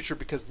in the future,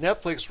 because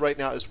Netflix right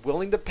now is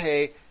willing to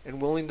pay,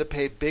 and willing to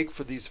pay big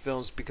for these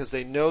films, because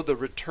they know the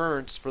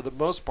returns, for the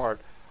most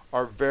part,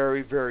 are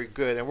very, very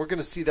good. And we're going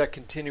to see that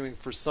continuing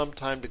for some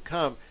time to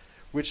come,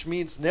 which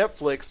means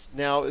Netflix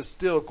now is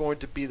still going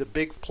to be the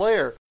big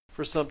player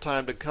for some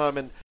time to come.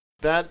 And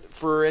that,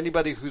 for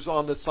anybody who's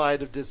on the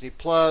side of Disney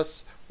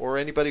Plus, or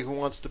anybody who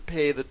wants to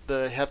pay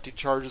the hefty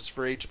charges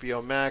for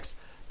HBO Max,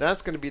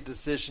 that's going to be a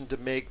decision to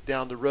make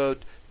down the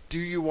road. Do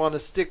you want to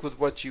stick with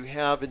what you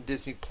have in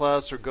Disney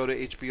Plus, or go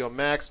to HBO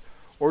Max?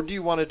 Or do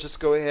you want to just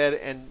go ahead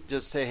and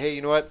just say, hey,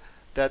 you know what?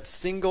 That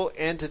single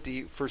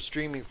entity for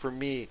streaming for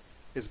me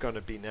is going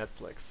to be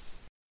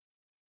Netflix.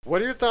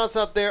 What are your thoughts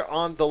out there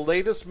on the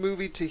latest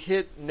movie to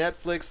hit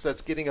Netflix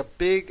that's getting a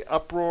big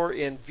uproar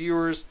in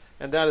viewers,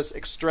 and that is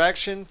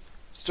Extraction,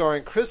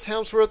 starring Chris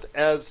Hemsworth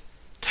as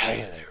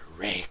Tyler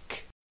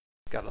Rake.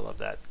 Gotta love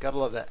that. Gotta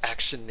love that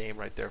action name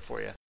right there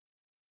for you.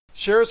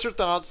 Share us your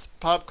thoughts,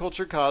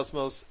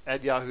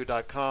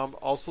 popculturecosmos@yahoo.com.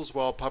 Also as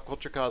well, Pop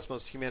Culture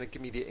Cosmos, Humanic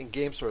Media, and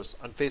Game Source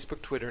on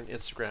Facebook, Twitter, and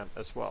Instagram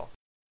as well.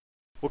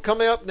 Well,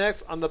 coming up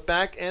next on the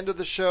back end of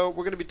the show,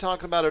 we're going to be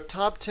talking about our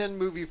top 10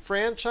 movie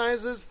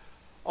franchises.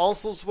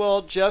 Also as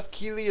well, Jeff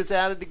Keighley is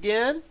at it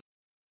again.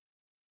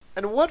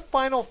 And what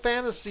Final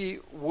Fantasy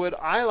would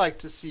I like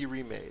to see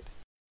remade?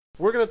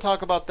 We're going to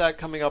talk about that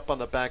coming up on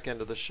the back end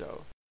of the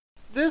show.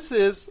 This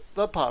is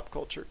the Pop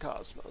Culture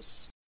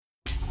Cosmos.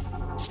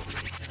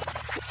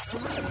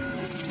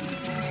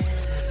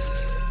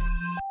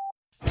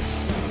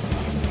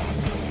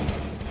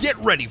 Get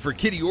ready for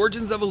Kitty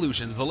Origins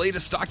Evolutions, the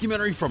latest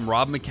documentary from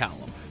Rob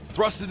McCallum.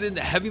 Thrusted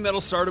into heavy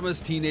metal stardom as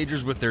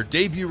teenagers with their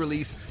debut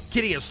release,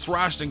 Kittie has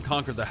thrashed and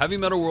conquered the heavy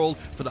metal world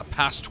for the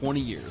past 20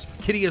 years.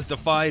 Kittie has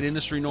defied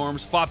industry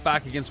norms, fought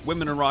back against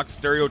women in rock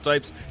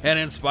stereotypes, and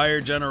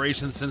inspired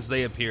generations since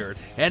they appeared.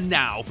 And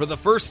now, for the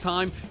first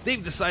time,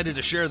 they've decided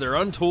to share their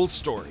untold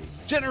story.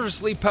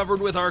 Generously peppered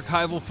with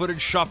archival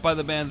footage shot by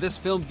the band, this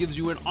film gives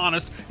you an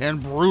honest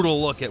and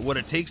brutal look at what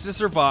it takes to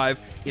survive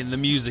in the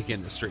music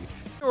industry.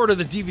 Order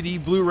the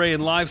DVD, Blu-ray,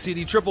 and live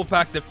CD triple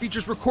pack that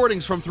features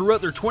recordings from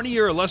throughout their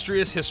 20-year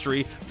illustrious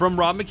history from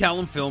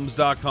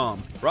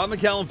RobMcCallumFilms.com.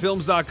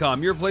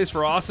 RobMcCallumFilms.com, your place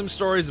for awesome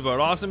stories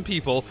about awesome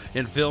people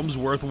and films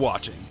worth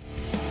watching.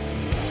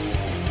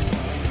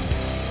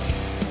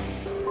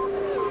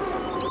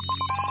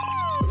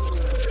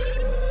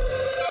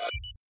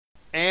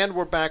 And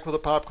we're back with the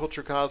Pop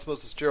Culture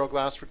Cosmos. It's Gerald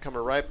Glassford coming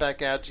right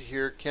back at you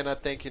here.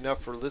 Cannot thank you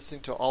enough for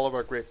listening to all of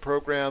our great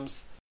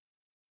programs.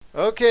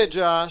 Okay,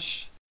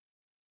 Josh.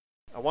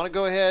 I want to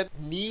go ahead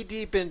knee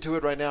deep into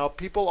it right now.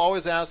 People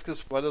always ask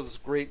us what are those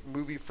great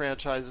movie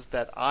franchises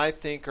that I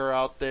think are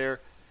out there.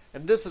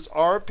 And this is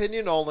our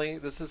opinion only.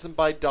 This isn't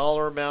by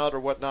dollar amount or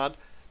whatnot.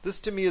 This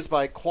to me is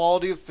by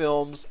quality of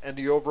films and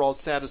the overall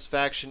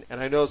satisfaction. And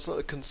I know it's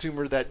a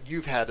consumer that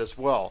you've had as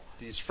well.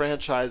 These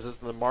franchises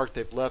and the mark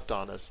they've left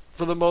on us.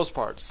 For the most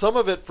part. Some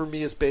of it for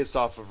me is based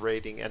off of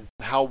rating and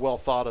how well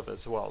thought of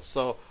as well.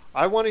 So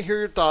I want to hear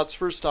your thoughts.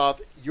 First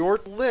off, your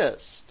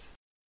list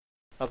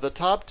of the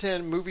top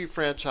 10 movie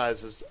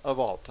franchises of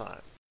all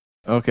time.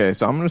 Okay,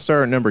 so I'm going to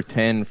start at number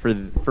 10.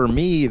 For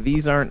me,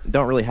 these don't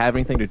really have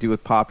anything to do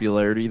with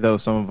popularity, though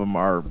some of them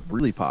are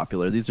really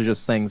popular. These are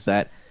just things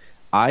that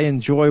I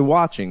enjoy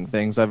watching,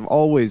 things I've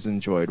always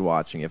enjoyed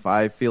watching. If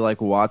I feel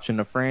like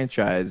watching a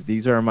franchise,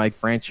 these are my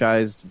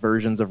franchised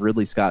versions of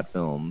Ridley Scott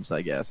films,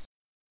 I guess.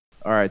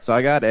 All right, so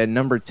I got at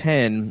number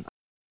 10,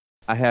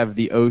 I have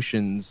the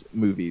Oceans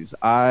movies.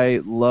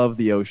 I love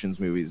the Oceans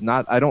movies.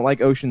 I don't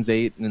like Oceans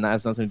 8, and that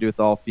has nothing to do with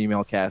the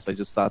all-female cast. I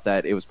just thought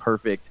that it was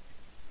perfect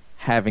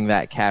having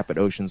that cap at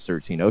Oceans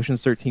 13.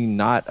 Oceans 13,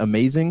 not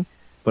amazing,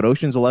 but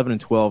Oceans 11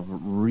 and 12,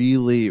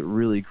 really,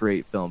 really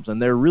great films.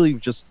 And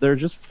they're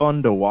just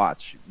fun to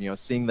watch. You know,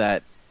 seeing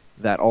that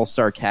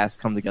all-star cast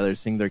come together,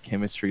 seeing their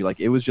chemistry,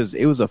 like it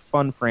was a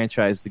fun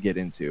franchise to get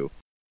into.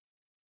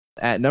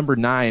 At number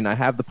 9, I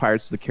have the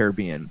Pirates of the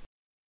Caribbean.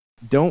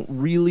 Didn't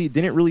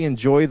really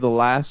enjoy the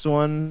last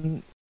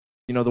one.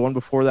 You know, the one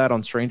before that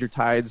on Stranger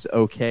Tides,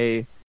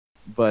 okay.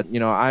 But, you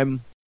know,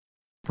 I'm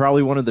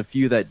probably one of the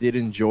few that did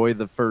enjoy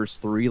the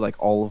first 3, like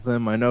all of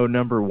them. I know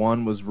number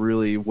 1 was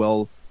really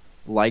well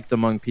liked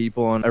among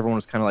people, and everyone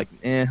was kind of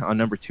like, on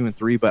number 2 and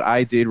 3, but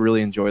I did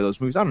really enjoy those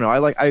movies. I don't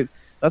know,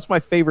 that's my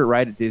favorite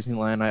ride at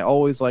Disneyland. I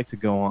always like to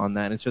go on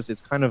that.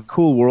 It's kind of a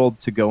cool world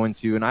to go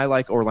into, and I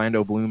like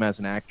Orlando Bloom as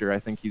an actor. I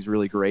think he's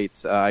really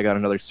great. I got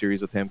another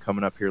series with him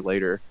coming up here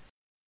later.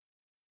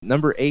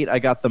 Number 8, I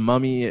got The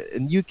Mummy,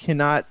 and you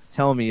cannot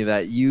tell me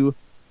that you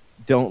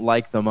don't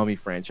like the Mummy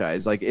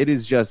franchise. Like,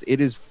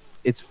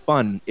 it's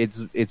fun.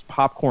 It's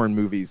popcorn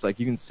movies. Like,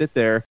 you can sit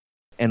there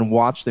and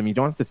watch them. You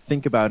don't have to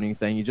think about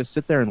anything. You just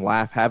sit there and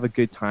laugh, have a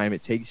good time.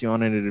 It takes you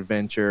on an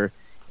adventure,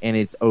 and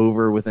it's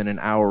over within an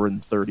hour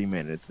and 30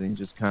 minutes. And you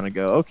just kind of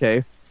go,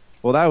 okay,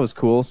 well, that was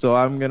cool. So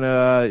I'm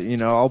gonna,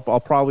 I'll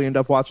probably end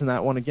up watching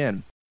that one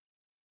again.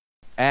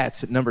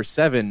 At number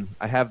 7,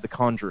 I have The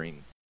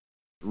Conjuring.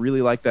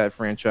 Really like that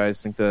franchise.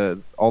 I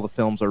think all the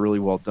films are really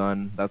well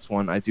done. That's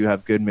one I do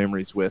have good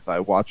memories with. I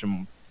watch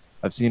them.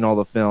 I've seen all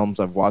the films.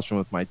 I've watched them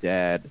with my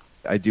dad.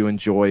 I do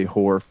enjoy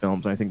horror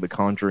films. And I think The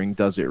Conjuring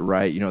does it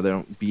right. You know, they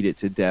don't beat it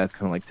to death,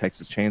 kind of like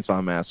Texas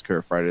Chainsaw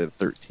Massacre, Friday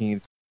the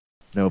 13th.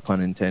 No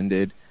pun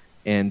intended.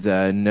 And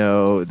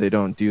no, they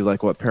don't do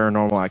like what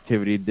Paranormal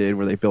Activity did,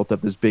 where they built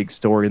up this big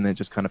story and then it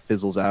just kind of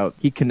fizzles out.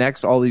 He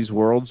connects all these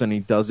worlds, and he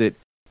does it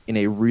in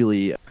a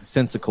really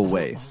sensical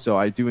way. So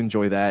I do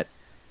enjoy that.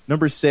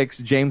 Number 6,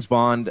 James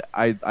Bond.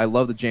 I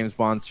love the James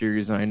Bond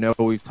series, and I know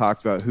we've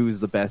talked about who's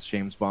the best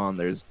James Bond.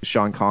 There's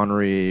Sean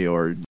Connery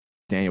or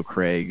Daniel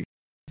Craig,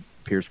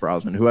 Pierce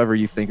Brosnan, whoever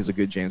you think is a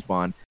good James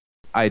Bond.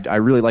 I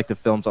really like the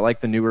films. I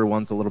like the newer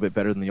ones a little bit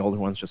better than the older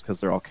ones just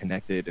because they're all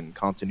connected, and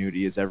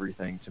continuity is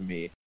everything to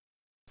me.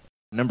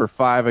 Number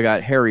 5, I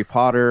got Harry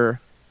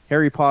Potter.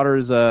 Harry Potter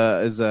is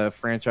a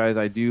franchise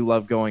I do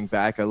love going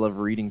back. I love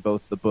reading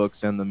both the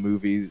books and the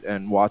movies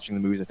and watching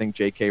the movies. I think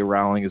J.K.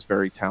 Rowling is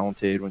very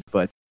talented,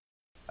 but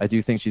I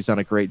do think she's done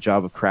a great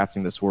job of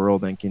crafting this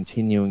world and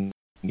continuing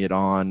it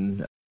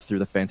on through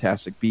the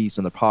Fantastic Beasts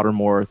and the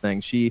Pottermore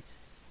thing. She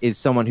is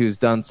someone who's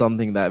done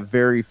something that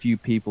very few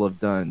people have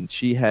done.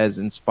 She has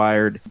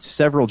inspired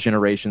several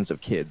generations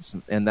of kids,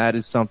 and that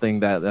is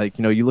something that, like,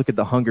 you look at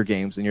the Hunger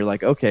Games and you're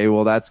like, okay,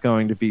 well, that's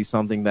going to be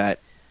something that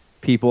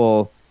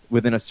people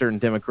within a certain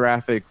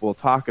demographic will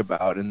talk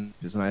about, and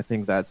I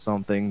think that's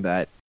something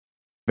that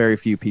very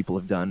few people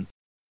have done.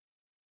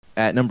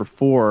 At number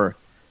 4,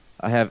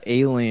 I have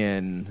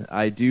Alien.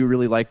 I do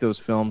really like those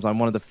films. I'm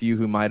one of the few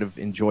who might have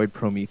enjoyed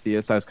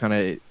Prometheus. I was kind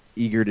of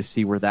eager to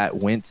see where that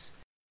went,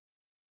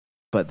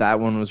 but that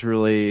one was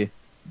really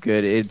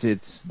good.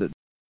 It's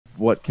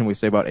what can we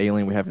say about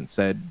Alien we haven't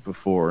said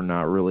before?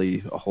 Not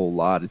really a whole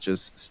lot. It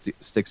just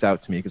sticks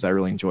out to me because I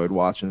really enjoyed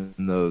watching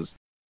those.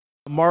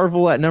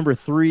 Marvel at number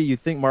 3.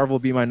 You'd think Marvel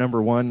would be my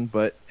number 1,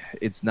 but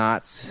it's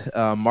not.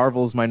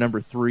 Marvel's my number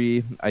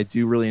 3. I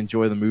do really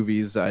enjoy the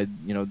movies.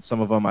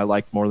 Some of them I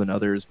liked more than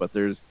others, but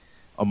there's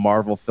a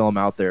Marvel film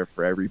out there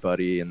for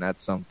everybody, and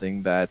that's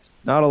something that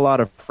not a lot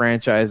of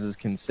franchises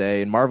can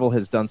say. And Marvel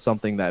has done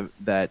something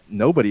that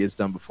nobody has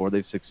done before.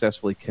 They've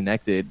successfully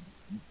connected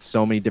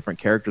so many different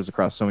characters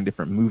across so many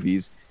different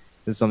movies.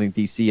 This is something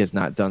DC has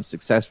not done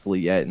successfully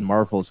yet, and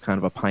Marvel is kind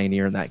of a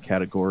pioneer in that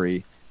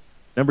category.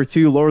 Number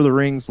 2, Lord of the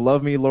Rings.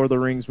 Love me Lord of the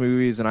Rings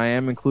movies, and I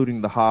am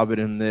including The Hobbit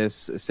in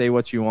this. Say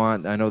what you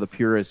want. I know the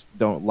purists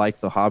don't like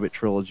the Hobbit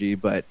trilogy,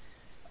 but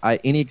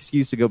any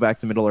excuse to go back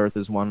to Middle-earth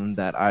is one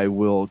that I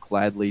will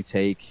gladly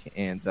take,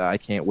 and I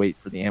can't wait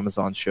for the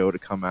Amazon show to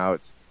come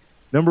out.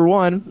 Number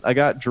 1, I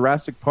got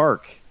Jurassic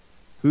Park.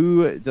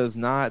 Who does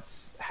not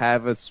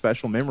have a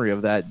special memory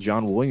of that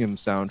John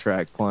Williams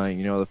soundtrack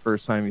playing? The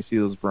first time you see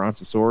those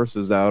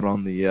brontosauruses out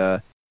on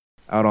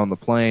the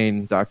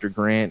plane, Dr.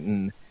 Grant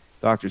and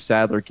Dr.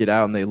 Sadler get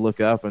out and they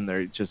look up and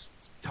they're just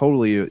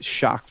totally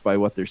shocked by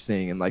what they're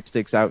seeing, and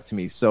sticks out to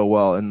me so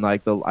well. And I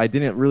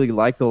didn't really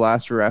like the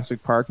last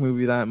Jurassic Park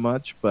movie that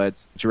much,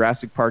 but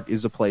Jurassic Park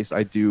is a place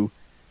I do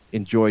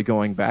enjoy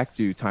going back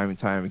to time and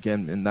time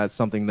again. And that's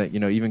something that,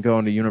 even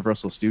going to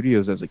Universal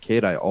Studios as a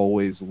kid, I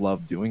always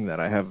loved doing that.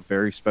 I have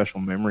very special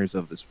memories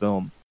of this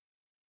film.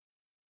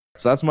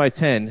 So that's my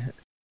 10.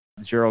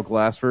 Gerald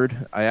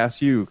Glassford, I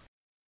ask you,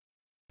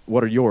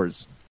 what are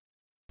yours?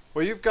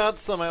 Well, you've got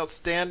some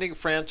outstanding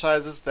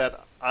franchises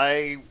that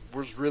I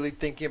was really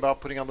thinking about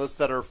putting on this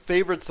that are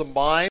favorites of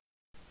mine.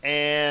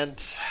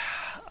 And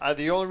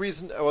the only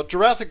reason,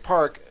 Jurassic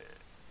Park,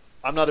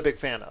 I'm not a big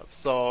fan of.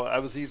 So I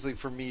was easily,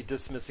 for me,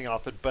 dismissing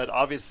off it. But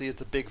obviously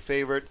it's a big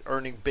favorite,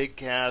 earning big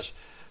cash,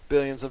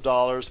 billions of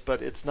dollars.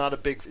 But it's not a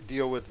big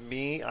deal with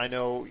me. I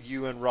know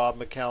you and Rob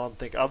McCallum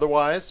think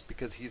otherwise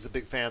because he's a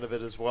big fan of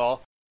it as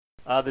well.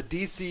 The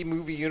DC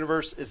movie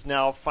universe is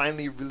now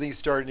finally really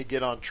starting to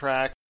get on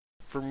track.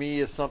 For me,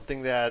 is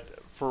something that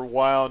for a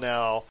while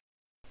now,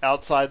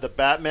 outside the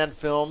Batman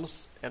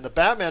films and the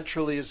Batman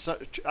trilogy,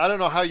 I don't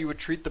know how you would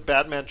treat the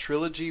Batman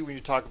trilogy when you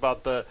talk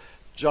about the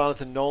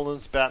Jonathan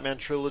Nolan's Batman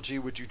trilogy.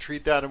 Would you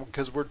treat that?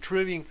 Because we're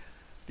treating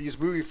these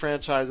movie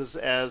franchises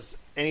as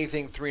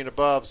anything 3 and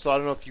above, so I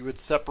don't know if you would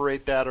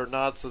separate that or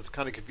not, so it's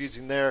kind of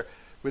confusing there.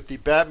 With the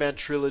Batman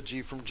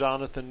trilogy from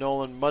Jonathan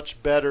Nolan,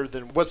 much better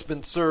than what's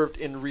been served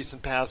in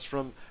recent past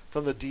from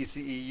the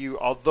DCEU,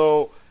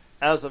 although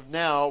as of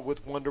now,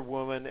 with Wonder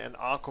Woman and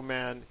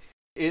Aquaman,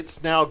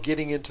 it's now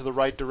getting into the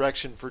right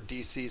direction for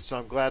DC, so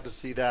I'm glad to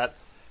see that.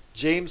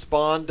 James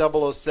Bond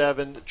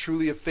 007,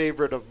 truly a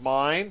favorite of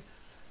mine,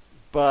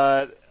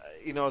 but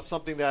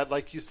something that,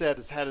 like you said,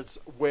 has had its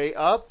way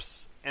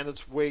ups and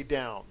its way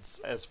downs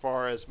as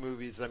far as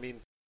movies. I mean,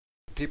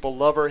 people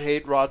love or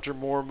hate Roger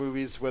Moore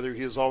movies, whether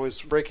he was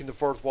always breaking the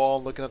fourth wall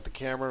and looking at the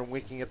camera and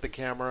winking at the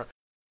camera,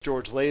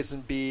 George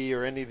Lazenby,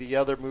 or any of the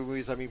other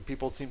movies. I mean,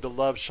 people seem to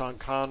love Sean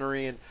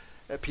Connery, and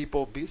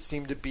people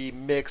seem to be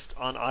mixed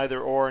on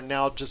either or. And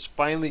now just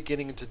finally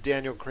getting into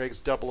Daniel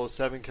Craig's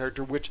 007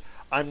 character, which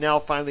I'm now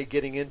finally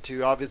getting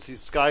into. Obviously,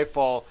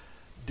 Skyfall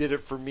did it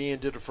for me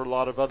and did it for a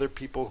lot of other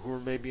people who were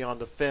maybe on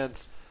the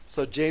fence.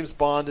 So James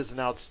Bond is an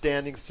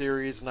outstanding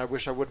series, and I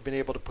wish I would have been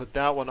able to put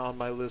that one on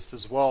my list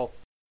as well.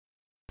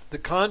 The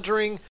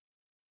Conjuring,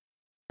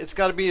 it's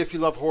got to be if you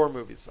love horror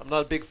movies. I'm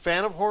not a big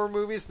fan of horror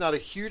movies, not a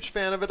huge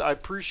fan of it. I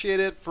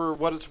appreciate it for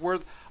what it's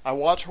worth. I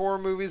watch horror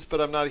movies,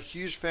 but I'm not a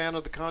huge fan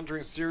of the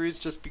Conjuring series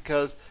just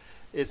because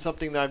it's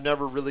something that I've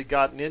never really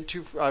gotten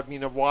into. I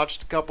mean, I've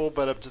watched a couple,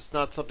 but it's just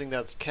not something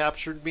that's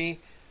captured me.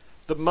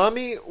 The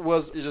Mummy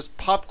was just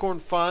popcorn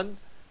fun.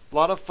 A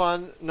lot of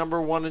fun,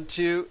 number 1 and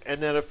 2,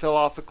 and then it fell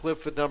off a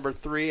cliff at number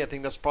 3. I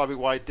think that's probably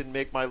why it didn't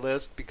make my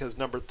list, because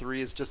number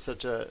 3 is just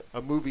such a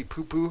movie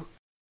poo-poo.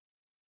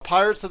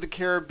 Pirates of the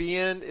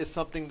Caribbean is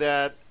something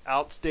that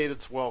outstayed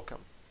its welcome.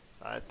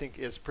 I think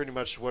is pretty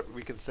much what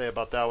we can say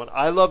about that one.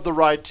 I love the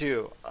ride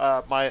too.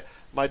 My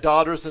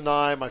daughters and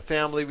I, my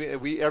family,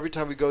 we every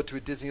time we go to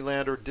a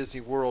Disneyland or Disney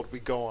World, we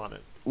go on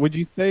it. Would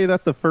you say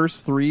that the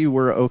first 3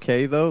 were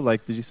okay though?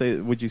 Would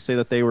you say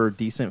that they were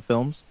decent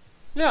films?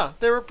 Yeah,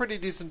 they were pretty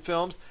decent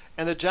films.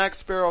 And the Jack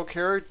Sparrow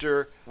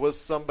character was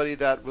somebody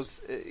that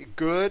was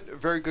good,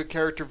 very good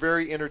character,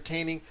 very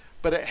entertaining.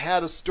 But it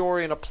had a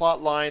story and a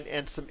plot line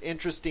and some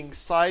interesting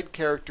side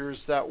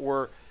characters that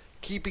were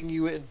keeping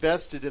you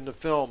invested in the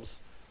films.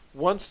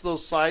 Once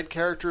those side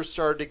characters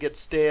started to get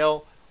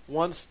stale,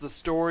 once the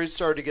story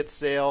started to get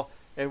stale,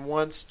 and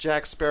once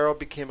Jack Sparrow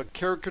became a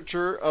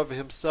caricature of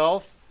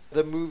himself,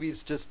 the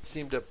movies just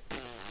seemed to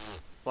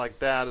like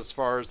that as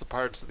far as the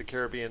Pirates of the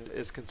Caribbean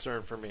is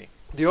concerned for me.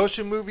 The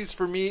ocean movies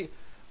for me,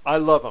 I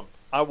love them.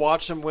 I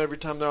watch them every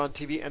time they're on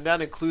TV, and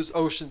that includes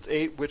Ocean's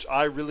 8, which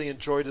I really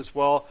enjoyed as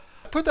well.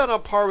 Put that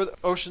on par with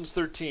Ocean's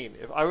 13.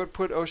 If I would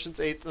put Ocean's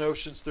 8 and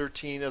Ocean's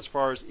 13 as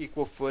far as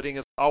equal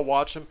footing, I'll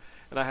watch them,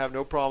 and I have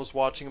no problems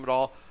watching them at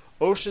all.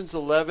 Ocean's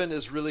 11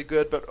 is really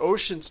good, but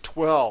Ocean's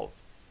 12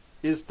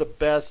 is the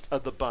best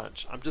of the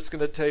bunch. I'm just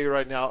going to tell you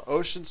right now,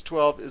 Ocean's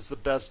 12 is the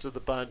best of the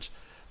bunch.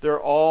 They're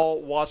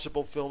all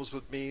watchable films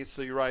with me,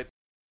 so you're right.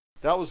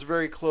 That was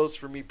very close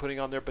for me putting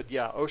on there, but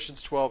yeah,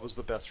 Ocean's 12 was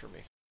the best for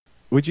me.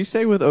 Would you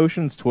say with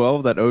Ocean's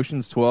 12 that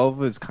Ocean's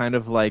 12 is kind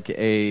of like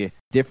a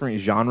different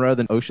genre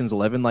than Ocean's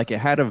 11? Like it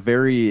had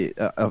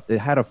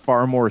a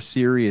far more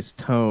serious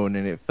tone,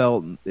 and it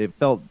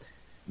felt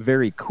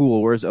very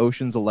cool, whereas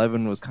Ocean's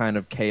 11 was kind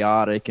of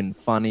chaotic and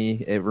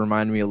funny. It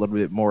reminded me a little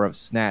bit more of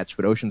Snatch,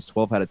 but Ocean's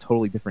 12 had a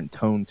totally different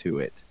tone to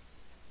it.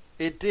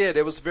 It did.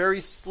 It was very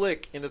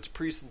slick in its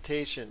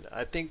presentation.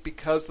 I think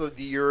because of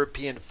the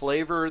European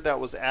flavor that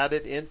was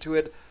added into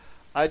it,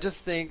 I just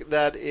think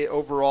that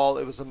overall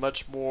it was a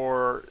much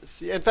more...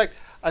 In fact,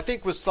 I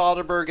think with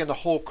Soderbergh and the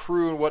whole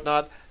crew and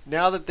whatnot,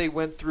 now that they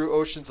went through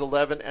Ocean's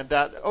 11, and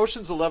that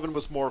Ocean's 11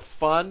 was more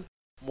fun,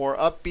 more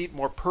upbeat,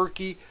 more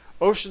perky.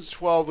 Ocean's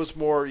 12 was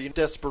more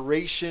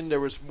desperation. There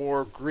was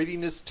more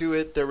grittiness to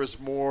it. There was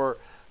more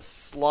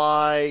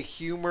sly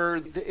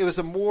humor. It was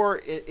a more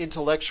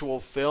intellectual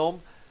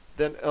film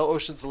than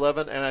Ocean's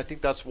 11, and I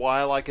think that's why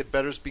I like it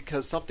better, is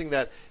because something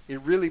that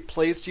it really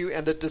plays to you.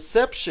 And the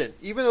deception,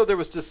 even though there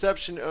was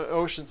deception in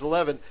Ocean's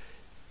 11,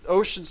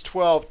 Ocean's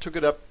 12 took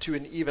it up to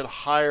an even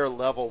higher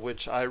level,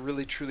 which I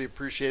really truly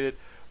appreciated.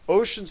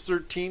 Ocean's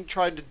 13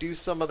 tried to do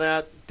some of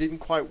that, didn't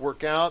quite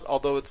work out,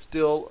 although it's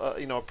still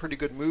a pretty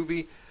good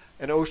movie.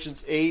 And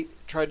Ocean's 8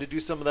 tried to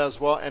do some of that as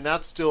well, and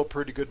that's still a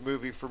pretty good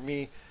movie for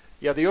me.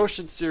 Yeah, the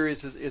Ocean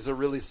series is a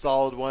really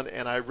solid one,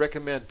 and I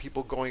recommend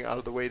people going out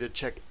of the way to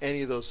check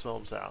any of those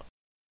films out.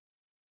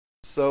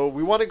 So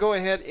we want to go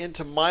ahead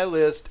into my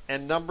list,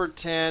 and number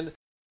 10,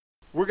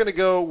 we're going to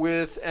go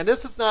with, and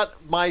this is not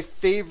my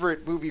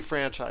favorite movie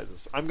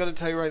franchises. I'm going to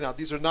tell you right now,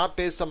 these are not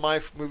based on my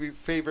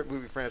favorite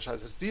movie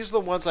franchises. These are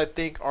the ones I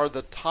think are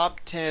the top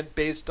 10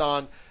 based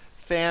on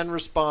fan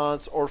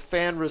response or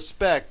fan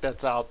respect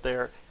that's out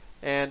there.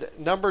 And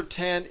number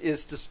 10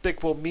 is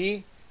Despicable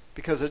Me,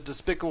 because the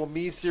Despicable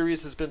Me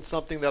series has been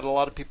something that a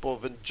lot of people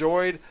have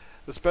enjoyed,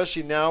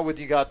 especially now when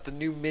you got the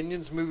new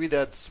Minions movie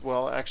that's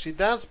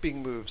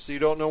being moved, so you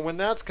don't know when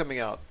that's coming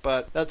out.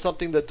 But that's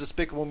something that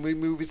Despicable Me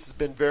movies has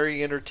been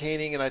very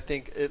entertaining, and I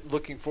think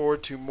looking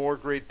forward to more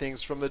great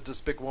things from the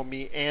Despicable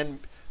Me and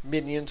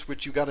Minions,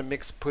 which you got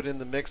to put in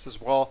the mix as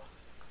well.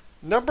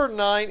 Number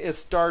 9 is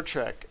Star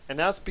Trek, and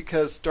that's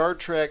because Star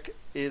Trek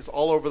is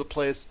all over the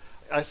place.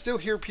 I still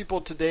hear people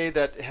today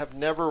that have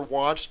never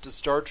watched a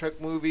Star Trek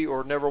movie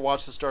or never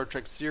watched the Star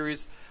Trek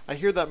series. I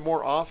hear that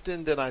more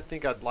often than I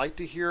think I'd like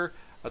to hear.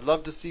 I'd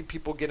love to see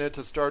people get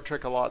into Star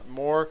Trek a lot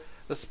more,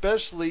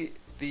 especially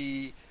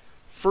the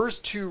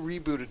first two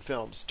rebooted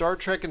films, Star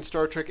Trek and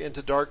Star Trek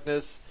Into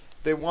Darkness.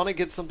 They want to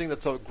get something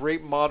that's a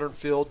great modern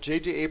feel.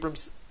 J.J.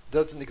 Abrams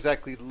doesn't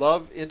exactly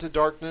love Into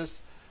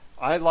Darkness.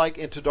 I like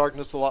Into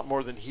Darkness a lot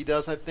more than he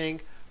does, I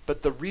think.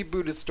 But the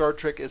rebooted Star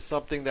Trek is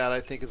something that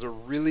I think is a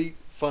really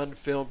fun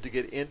film to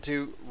get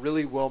into,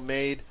 really well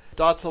made,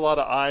 dots a lot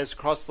of I's,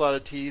 crosses a lot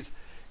of T's.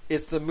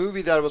 It's the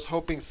movie that I was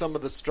hoping some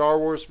of the Star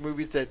Wars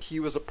movies that he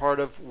was a part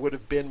of would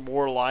have been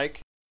more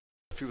like.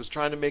 If he was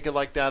trying to make it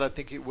like that, I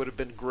think it would have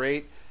been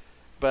great,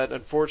 but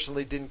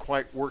unfortunately didn't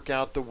quite work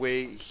out the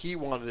way he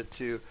wanted it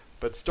to.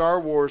 But Star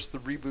Wars, the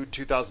reboot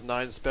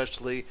 2009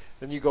 especially,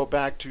 then you go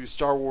back to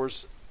Star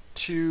Wars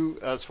 2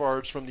 as far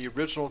as from the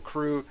original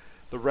crew,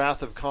 The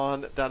Wrath of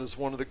Khan, that is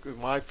one of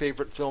my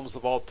favorite films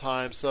of all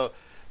time. So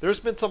there's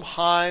been some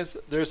highs,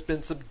 there's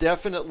been some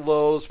definite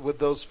lows with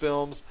those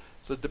films,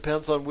 so it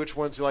depends on which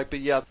ones you like. But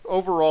yeah,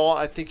 overall,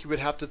 I think you would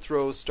have to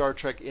throw Star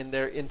Trek in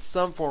there in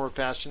some form or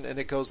fashion, and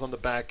it goes on the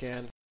back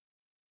end.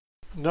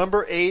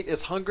 Number 8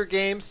 is Hunger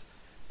Games,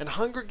 and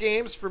Hunger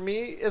Games for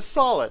me is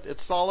solid.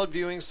 It's solid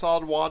viewing,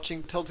 solid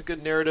watching, tells a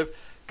good narrative.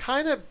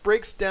 Kind of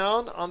breaks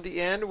down on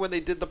the end when they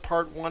did the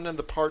part 1 and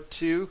the part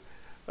 2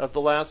 of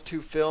the last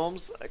two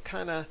films.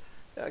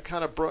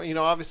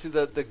 Obviously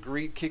the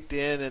greed kicked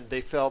in, and they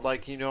felt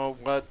like,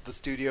 the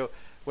studio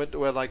went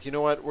like, we're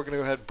going to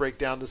go ahead and break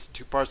down this in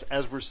two parts,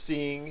 as we're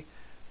seeing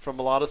from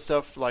a lot of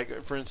stuff,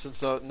 like for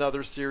instance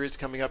another series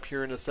coming up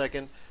here in a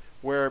second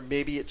where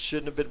maybe it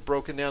shouldn't have been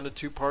broken down to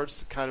two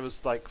parts. It kind of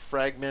was like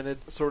fragmented,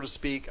 so to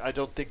speak. I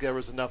don't think there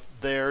was enough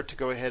there to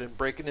go ahead and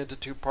break it into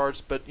two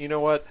parts, but you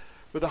know what,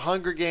 with the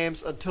Hunger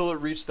Games, until it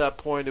reached that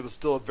point, it was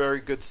still a very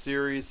good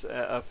series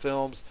of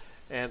films,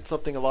 and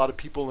something a lot of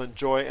people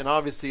enjoy. And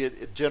obviously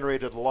it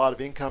generated a lot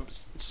of income,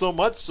 so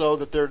much so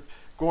that they're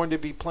going to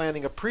be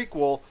planning a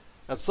prequel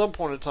at some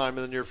point in time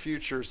in the near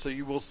future, so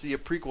you will see a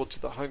prequel to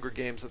the Hunger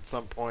Games at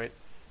some point.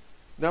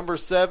 Number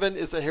 7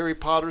 is the Harry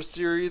Potter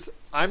series.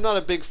 I'm not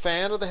a big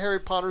fan of the Harry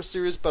Potter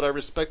series, but I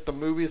respect the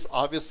movies.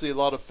 Obviously a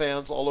lot of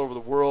fans all over the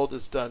world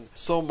has done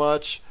so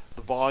much,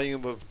 the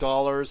volume of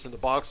dollars in the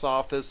box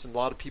office, and a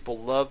lot of people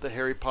love the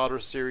Harry Potter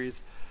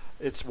series.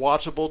 It's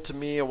watchable to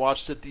me. I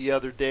watched it the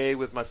other day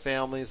with my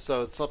family,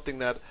 so it's something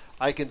that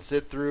I can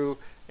sit through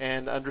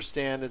and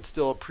understand and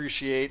still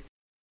appreciate.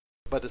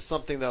 But it's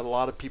something that a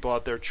lot of people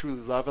out there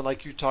truly love. And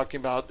like you talking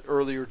about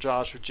earlier,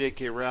 Josh, with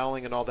J.K.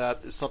 Rowling and all that,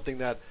 is something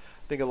that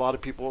think a lot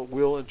of people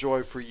will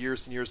enjoy for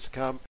years and years to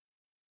come.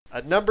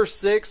 Number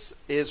 6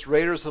 is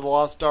Raiders of the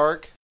Lost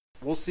Ark.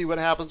 We'll see what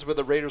happens with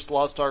the Raiders of the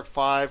Lost Ark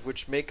 5,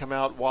 which may come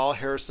out while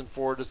Harrison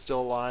Ford is still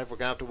alive. We're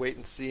going to have to wait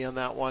and see on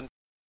that one.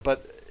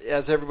 But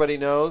as everybody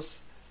knows,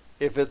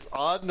 if it's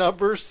odd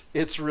numbers,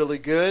 it's really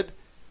good.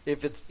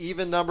 If it's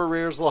even number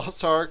Raiders of the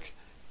Lost Ark,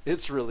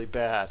 it's really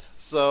bad.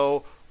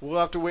 So we'll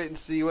have to wait and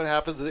see what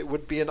happens. It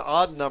would be an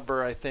odd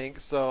number, I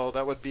think, so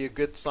that would be a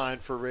good sign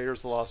for Raiders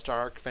of the Lost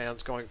Ark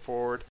fans going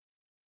forward.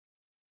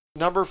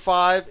 Number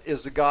 5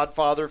 is the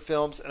Godfather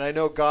films, and I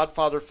know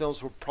Godfather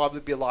films will probably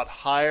be a lot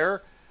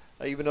higher,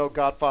 even though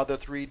Godfather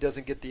 3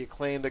 doesn't get the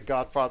acclaim that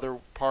Godfather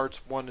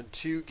Parts 1 and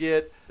 2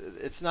 get.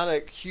 It's not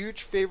a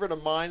huge favorite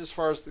of mine as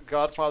far as the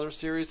Godfather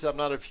series. I'm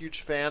not a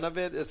huge fan of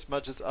it as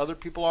much as other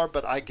people are,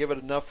 but I give it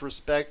enough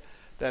respect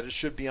that it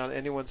should be on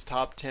anyone's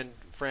top 10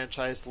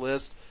 franchise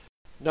list.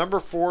 Number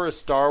 4 is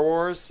Star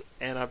Wars,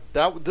 and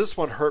this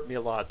one hurt me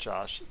a lot,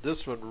 Josh.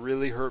 This one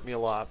really hurt me a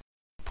lot.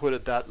 Put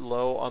it that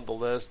low on the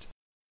list.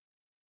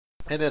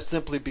 And that's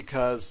simply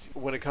because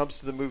when it comes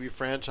to the movie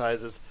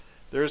franchises,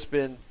 there's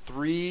been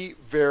 3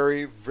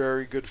 very,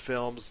 very good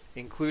films,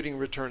 including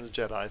Return of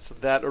the Jedi. So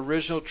that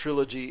original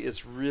trilogy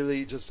is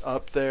really just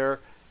up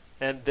there.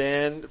 And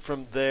then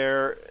from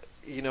there,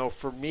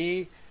 for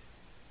me,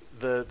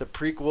 the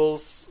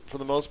prequels, for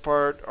the most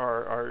part,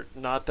 are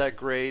not that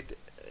great,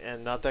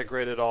 and not that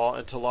great at all,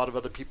 and to a lot of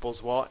other people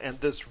as well. And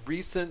this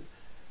recent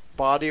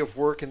body of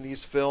work in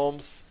these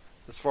films,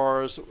 as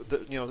far as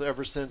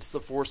ever since The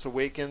Force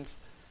Awakens,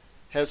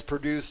 has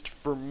produced,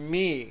 for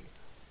me,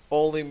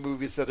 only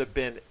movies that have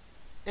been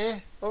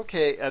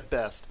okay at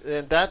best.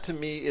 And that to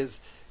me is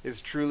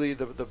truly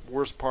the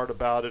worst part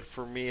about it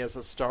for me as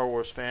a Star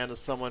Wars fan, as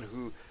someone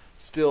who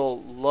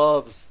still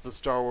loves the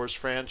Star Wars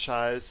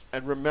franchise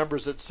and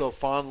remembers it so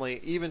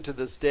fondly. Even to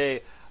this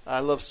day,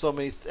 I love so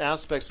many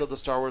aspects of the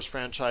Star Wars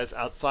franchise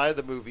outside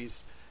the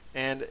movies.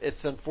 And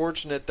it's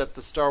unfortunate that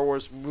the Star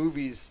Wars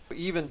movies,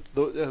 even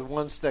the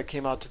ones that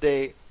came out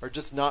today, are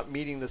just not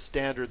meeting the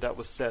standard that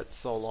was set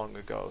so long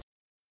ago.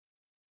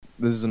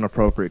 This is an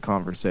appropriate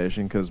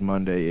conversation because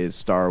Monday is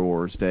Star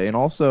Wars Day. And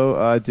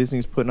also,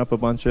 Disney's putting up a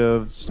bunch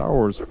of Star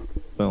Wars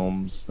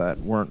films that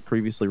weren't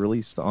previously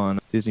released on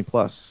Disney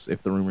Plus,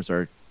 if the rumors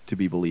are to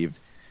be believed.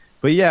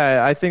 But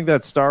yeah, I think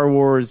that Star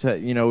Wars,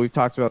 we've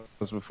talked about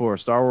this before.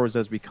 Star Wars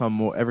has become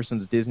more, ever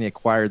since Disney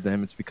acquired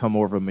them, it's become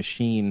more of a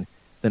machine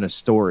than a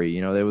story.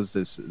 There was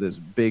this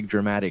big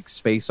dramatic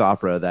space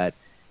opera that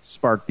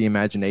sparked the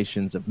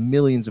imaginations of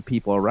millions of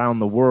people around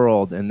the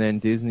world, and then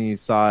Disney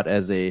saw it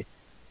as a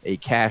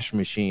cash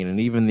machine, and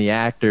even the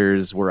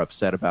actors were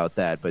upset about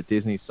that. But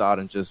Disney saw it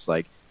and just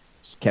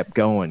kept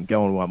going,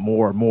 want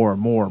more,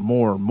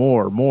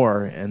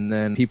 and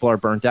then people are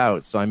burnt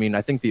out. So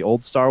I think the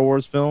old Star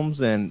Wars films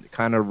and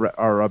kind of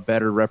are a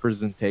better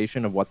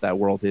representation of what that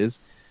world is.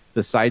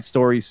 The side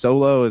story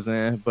Solo is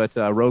but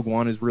Rogue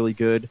One is really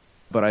good.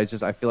 But I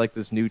feel like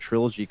this new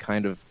trilogy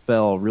kind of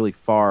fell really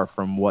far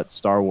from what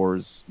Star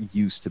Wars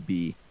used to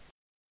be.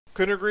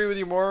 Couldn't agree with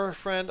you more,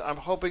 friend. I'm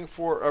hoping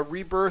for a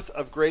rebirth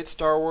of great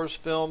Star Wars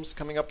films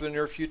coming up in the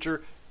near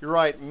future. You're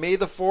right, May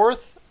the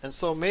 4th, and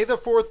so May the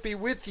 4th be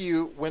with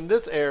you when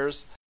this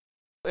airs.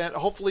 And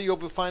hopefully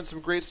you'll find some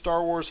great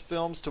Star Wars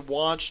films to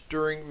watch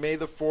during May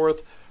the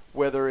 4th,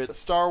 whether it's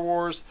Star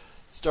Wars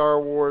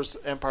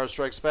Empire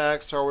Strikes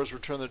Back, Star Wars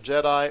Return of the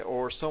Jedi,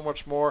 or so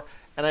much more.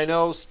 And I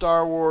know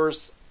Star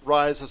Wars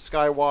Rise of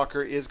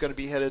Skywalker is going to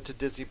be headed to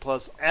Disney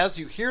Plus as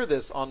you hear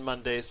this on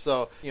Monday.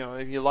 So,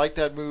 if you like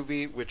that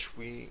movie, which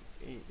we,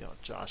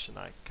 Josh and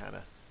I kind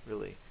of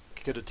really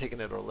could have taken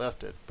it or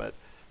left it, but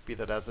be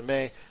that as it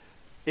may,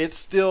 it's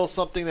still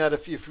something that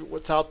if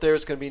what's out there,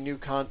 it's going to be new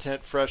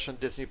content fresh on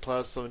Disney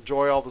Plus. So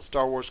enjoy all the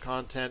Star Wars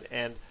content,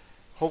 and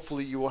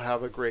hopefully you will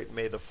have a great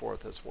May the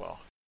 4th as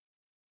well.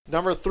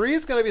 Number 3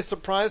 is going to be a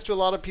surprise to a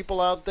lot of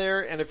people out there,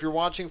 and if you're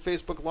watching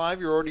Facebook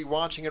Live, you're already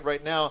watching it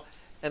right now.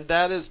 And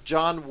that is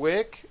John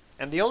Wick.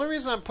 And the only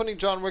reason I'm putting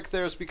John Wick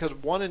there is because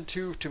 1 and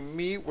 2 to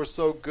me were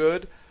so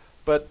good.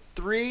 But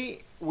 3,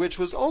 which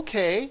was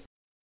okay,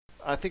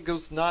 I think it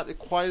was not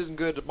quite as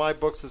good in my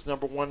books as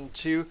number 1 and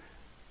 2,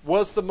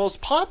 was the most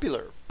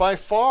popular by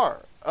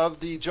far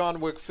of the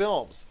John Wick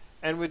films.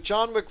 And with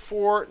John Wick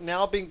 4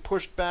 now being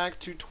pushed back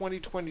to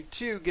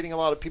 2022, getting a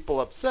lot of people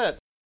upset,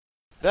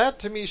 that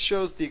to me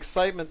shows the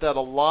excitement that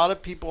a lot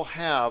of people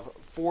have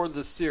for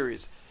the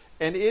series.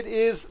 And it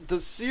is the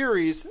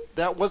series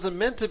that wasn't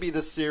meant to be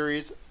the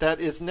series that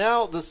is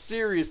now the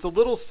series, the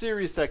little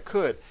series that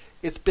could.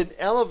 It's been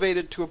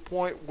elevated to a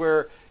point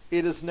where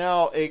it is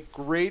now a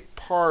great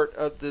part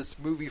of this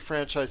movie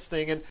franchise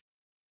thing. And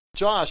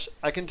Josh,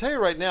 I can tell you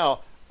right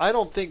now, I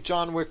don't think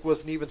John Wick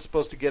wasn't even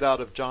supposed to get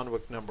out of John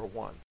Wick number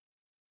 1.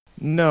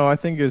 No, I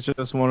think it's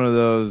just one of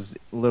those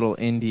little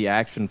indie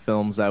action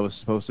films that was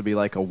supposed to be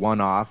like a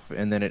one-off,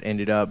 and then it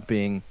ended up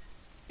being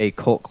a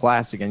cult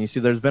classic. And you see,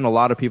 there's been a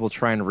lot of people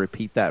trying to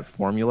repeat that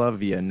formula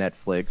via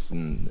Netflix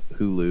and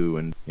Hulu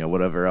and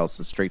whatever else,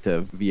 the straight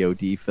to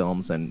VOD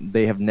films, and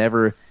they have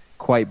never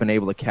quite been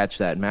able to catch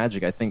that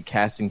magic. I think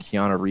casting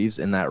Keanu Reeves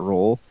in that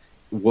role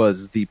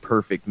was the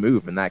perfect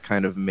move, and that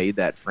kind of made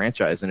that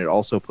franchise. And it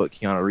also put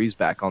Keanu Reeves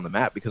back on the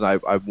map, because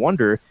I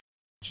wonder,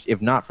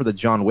 if not for the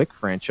John Wick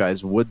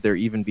franchise, would there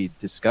even be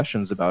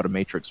discussions about a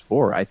Matrix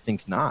 4? I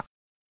think not.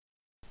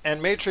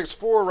 And Matrix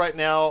 4 right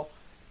now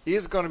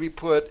is going to be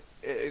put,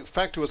 in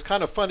fact, it was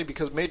kind of funny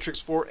because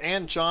Matrix 4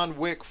 and John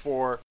Wick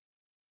 4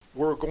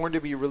 were going to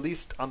be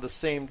released on the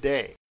same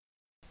day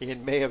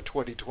in May of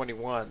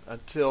 2021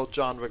 until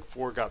John Wick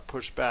 4 got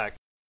pushed back.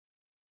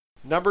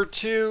 Number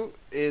 2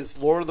 is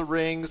Lord of the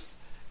Rings.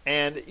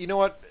 And you know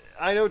what?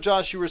 I know,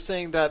 Josh, you were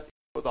saying that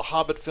the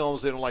Hobbit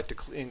films they don't like to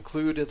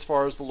include as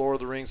far as the Lord of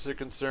the Rings are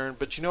concerned.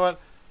 But you know what?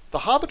 The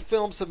Hobbit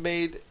films have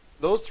made,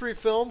 those 3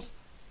 films,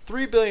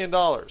 $3 billion.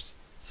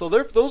 So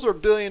those are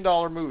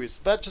billion-dollar movies.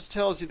 That just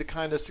tells you the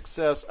kind of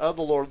success of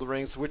the Lord of the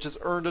Rings, which has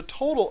earned a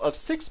total of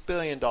 $6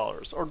 billion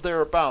or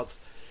thereabouts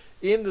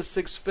in the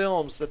 6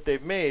 films that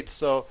they've made.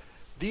 So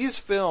these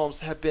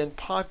films have been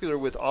popular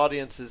with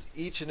audiences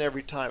each and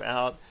every time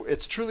out.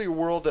 It's truly a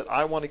world that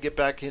I want to get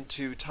back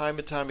into time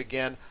and time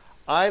again.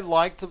 I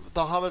like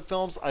the Hobbit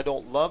films. I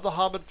don't love the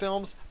Hobbit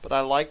films, but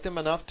I like them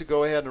enough to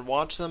go ahead and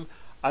watch them.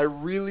 I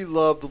really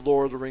love the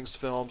Lord of the Rings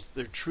films.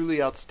 They're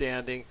truly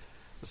outstanding.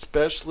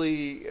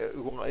 Especially,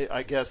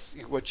 I guess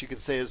what you could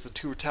say is the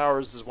Two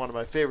Towers is one of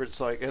my favorites,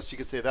 so I guess you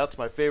could say that's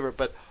my favorite.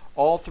 But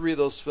all 3 of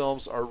those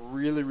films are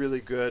really, really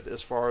good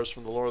as far as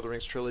from the Lord of the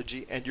Rings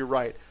trilogy. And you're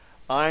right,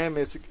 I am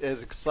as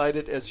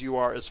excited as you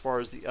are as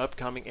far as the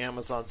upcoming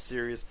Amazon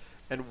series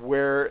and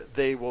where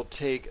they will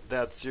take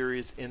that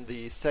series in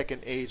the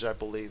second age, I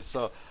believe.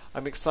 So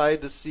I'm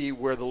excited to see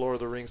where the Lord of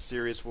the Rings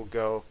series will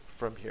go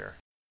from here.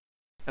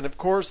 And of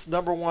course,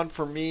 number 1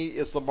 for me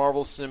is the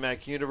Marvel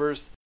Cinematic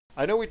Universe.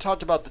 I know we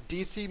talked about the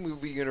DC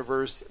movie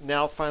universe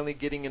now finally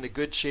getting into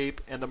good shape,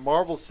 and the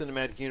Marvel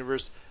Cinematic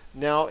Universe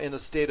now in a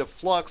state of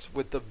flux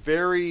with the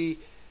very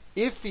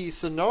iffy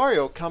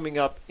scenario coming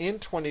up in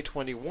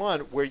 2021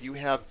 where you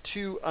have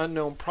 2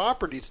 unknown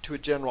properties to a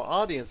general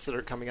audience that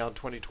are coming out in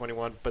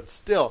 2021. But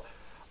still,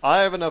 I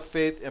have enough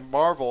faith in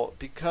Marvel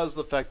because of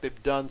the fact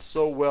they've done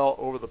so well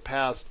over the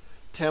past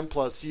 10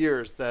 plus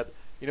years that,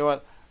 you know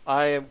what,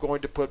 I am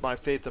going to put my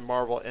faith in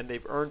Marvel, and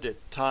they've earned it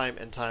time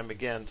and time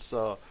again.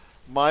 So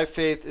my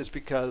faith is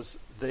because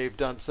they've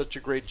done such a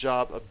great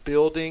job of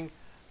building,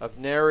 of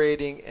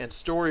narrating, and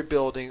story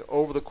building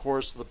over the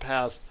course of the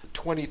past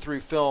 23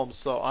 films.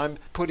 So I'm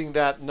putting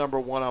that number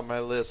 1 on my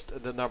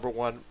list. The number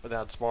 1,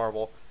 that's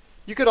Marvel.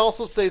 You could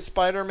also say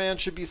Spider-Man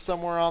should be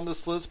somewhere on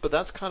this list, but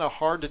that's kind of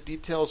hard to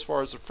detail as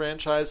far as the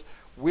franchise.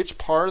 Which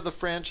part of the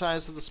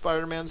franchise of the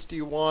Spider-Mans do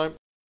you want?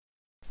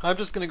 I'm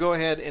just going to go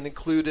ahead and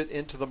include it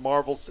into the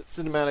Marvel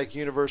Cinematic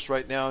Universe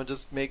right now and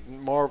just make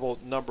Marvel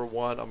number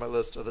 1 on my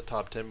list of the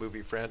top 10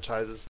 movie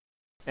franchises.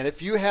 And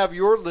if you have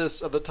your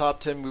list of the top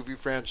 10 movie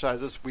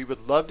franchises, we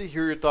would love to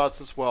hear your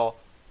thoughts as well.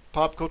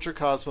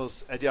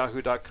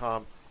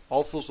 PopCultureCosmos@yahoo.com.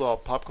 Also as well,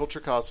 Pop Culture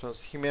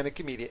Cosmos,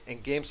 Humanica Media,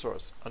 and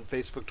GameSource on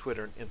Facebook,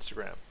 Twitter, and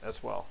Instagram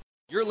as well.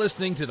 You're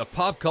listening to the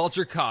Pop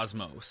Culture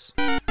Cosmos.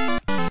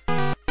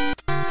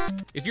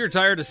 If you're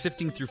tired of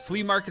sifting through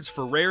flea markets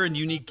for rare and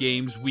unique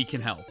games, we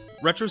can help.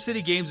 Retro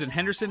City Games in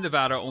Henderson,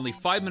 Nevada, only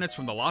 5 minutes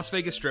from the Las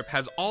Vegas Strip,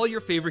 has all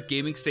your favorite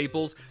gaming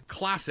staples,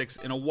 classics,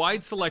 and a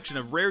wide selection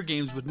of rare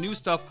games with new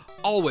stuff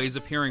always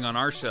appearing on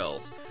our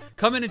shelves.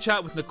 Come in and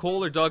chat with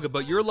Nicole or Doug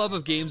about your love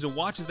of games and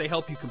watch as they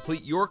help you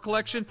complete your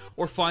collection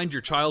or find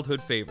your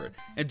childhood favorite.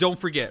 And don't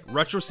forget,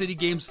 Retro City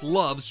Games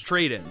loves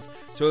trade-ins.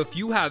 So if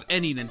you have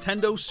any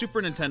Nintendo,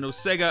 Super Nintendo,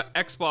 Sega,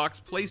 Xbox,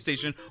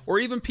 PlayStation, or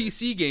even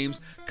PC games,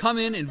 come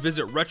in and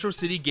visit Retro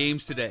City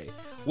Games today.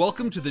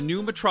 Welcome to the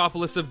new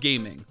metropolis of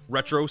gaming,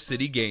 Retro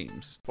City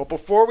Games. Well,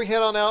 before we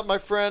head on out, my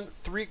friend,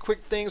 3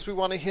 quick things we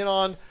want to hit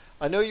on.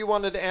 I know you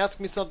wanted to ask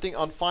me something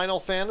on Final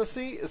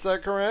Fantasy. Is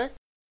that correct?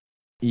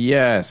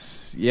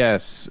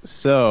 Yes.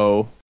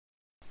 So,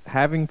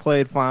 having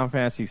played Final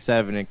Fantasy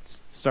VII,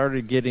 it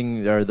started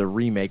getting, or the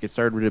remake, it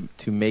started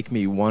to make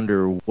me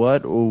wonder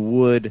what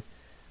would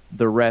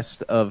the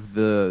rest of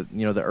the,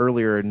 the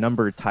earlier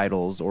numbered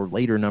titles or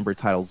later numbered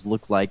titles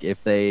look like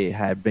if they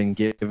had been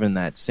given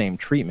that same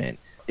treatment.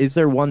 Is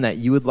there one that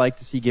you would like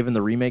to see given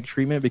the remake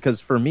treatment? Because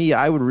for me,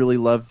 I would really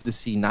love to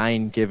see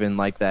 9 given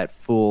like that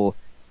full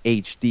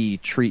HD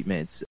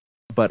treatment.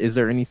 But is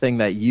there anything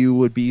that you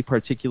would be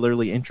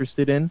particularly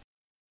interested in?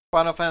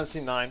 Final Fantasy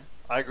IX,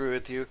 I agree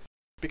with you,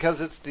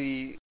 because it's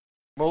the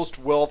most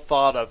well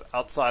thought of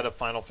outside of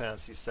Final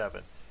Fantasy VII.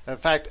 In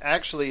fact,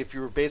 actually, if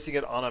you were basing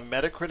it on a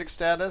Metacritic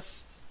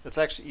status, it's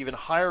actually even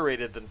higher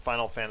rated than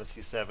Final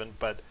Fantasy VII.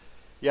 But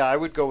yeah, I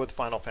would go with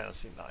Final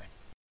Fantasy IX.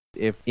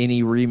 If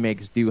any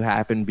remakes do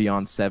happen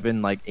beyond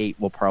 7, like 8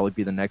 will probably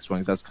be the next one,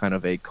 because that's kind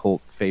of a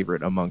cult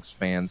favorite amongst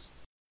fans.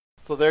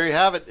 So there you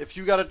have it. If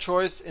you got a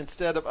choice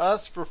instead of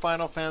us for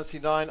Final Fantasy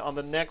IX on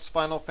the next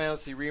Final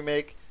Fantasy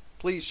remake,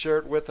 please share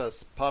it with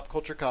us.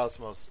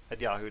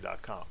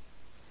 PopCultureCosmos@yahoo.com.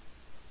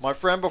 My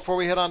friend, before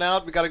we head on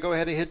out, we got to go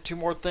ahead and hit 2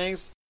 more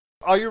things.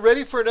 Are you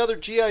ready for another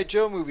G.I.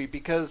 Joe movie?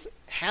 Because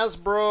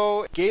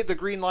Hasbro gave the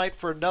green light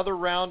for another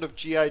round of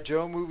G.I.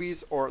 Joe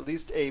movies, or at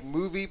least a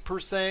movie per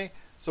se.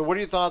 So what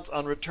are your thoughts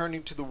on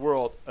returning to the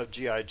world of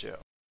G.I. Joe?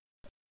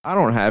 I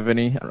don't have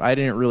any. I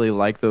didn't really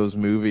like those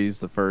movies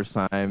the first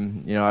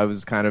time. I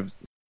was kind of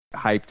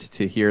hyped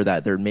to hear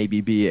that there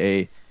maybe be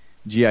a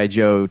G.I.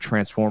 Joe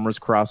Transformers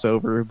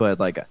crossover, but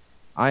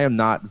I am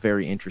not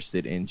very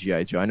interested in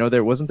G.I. Joe. I know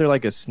wasn't there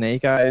a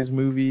Snake Eyes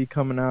movie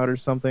coming out or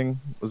something?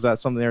 Was that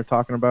something they were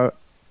talking about?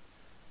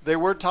 They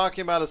were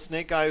talking about a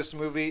Snake Eyes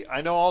movie.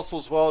 I know also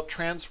as well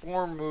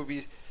Transform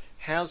movie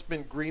has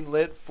been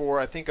greenlit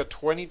for I think a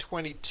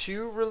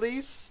 2022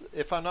 release,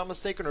 if I'm not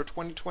mistaken, or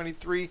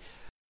 2023.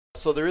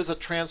 So there is a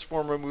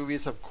Transformer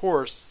movies, of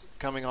course,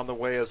 coming on the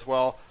way as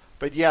well.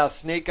 But yeah,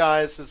 Snake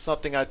Eyes is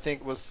something I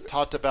think was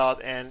talked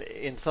about and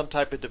in some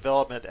type of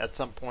development at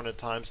some point in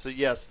time. So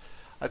yes,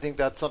 I think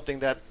that's something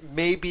that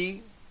may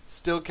be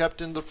still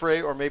kept in the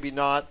fray or maybe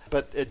not.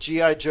 But a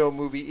G.I. Joe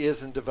movie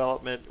is in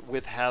development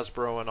with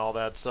Hasbro and all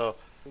that. So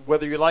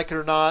whether you like it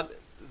or not,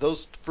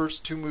 those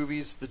first two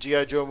movies, the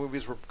G.I. Joe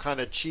movies, were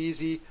kind of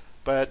cheesy.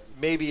 But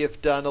maybe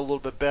if done a little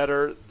bit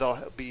better,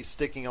 they'll be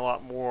sticking a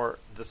lot more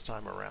this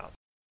time around.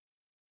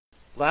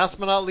 Last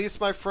but not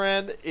least, my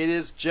friend, it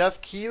is Jeff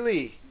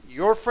Keighley.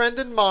 Your friend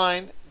and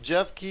mine,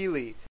 Jeff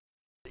Keighley.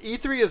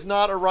 E3 is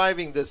not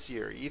arriving this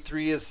year.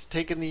 E3 is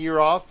taking the year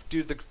off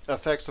due to the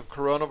effects of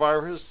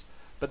coronavirus,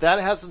 but that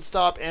hasn't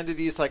stopped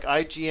entities like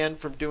IGN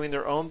from doing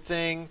their own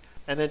thing.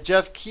 And then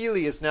Jeff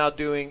Keighley is now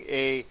doing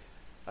a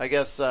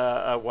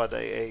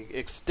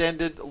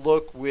extended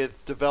look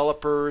with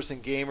developers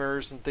and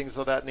gamers and things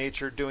of that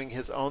nature, doing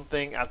his own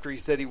thing after he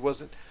said he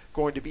wasn't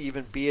going to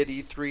even be at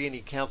E3 and he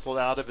canceled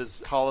out of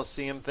his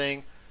Coliseum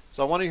thing.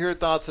 So I want to hear your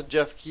thoughts on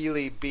Jeff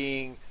Keighley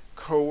being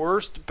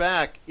coerced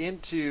back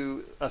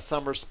into a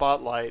summer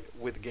spotlight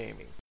with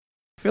gaming.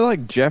 I feel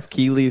like Jeff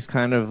Keighley is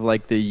kind of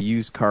like the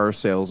used car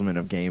salesman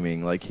of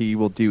gaming. He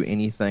will do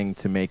anything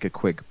to make a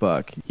quick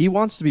buck. He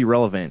wants to be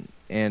relevant,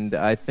 and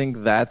I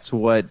think that's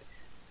what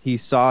he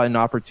saw an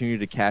opportunity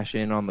to cash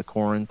in on the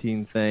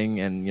quarantine thing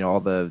and, all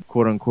the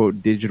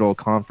quote-unquote digital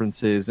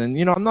conferences. And,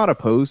 I'm not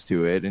opposed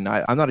to it. And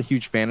I'm not a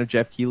huge fan of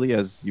Jeff Keighley,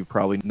 as you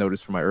probably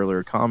noticed from my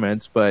earlier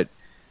comments. But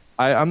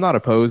I'm not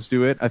opposed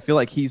to it. I feel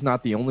like he's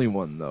not the only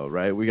one, though,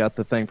 right? We got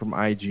the thing from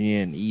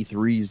IGN.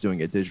 E3's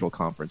doing a digital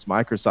conference.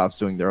 Microsoft's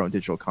doing their own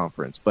digital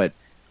conference. But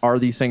are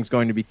these things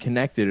going to be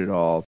connected at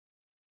all?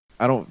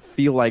 I don't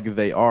feel like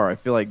they are. I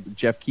feel like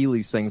Jeff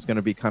Keighley's thing is going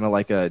to be kind of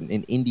like an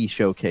indie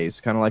showcase,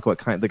 kind of like what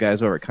the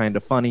guys over at Kinda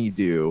Funny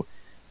do.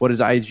 What is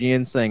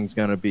IGN's thing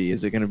going to be?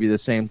 Is it going to be the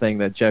same thing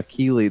that Jeff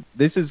Keighley?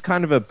 This is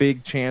kind of a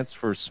big chance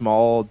for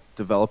small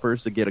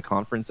developers to get a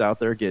conference out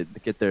there,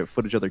 get their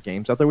footage of their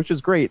games out there, which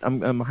is great.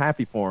 I'm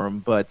happy for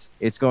them, but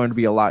it's going to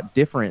be a lot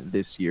different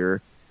this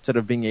year. Instead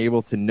of being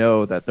able to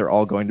know that they're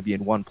all going to be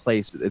in one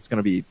place, it's going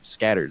to be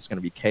scattered. It's going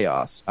to be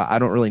chaos. I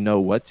don't really know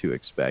what to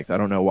expect. I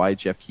don't know why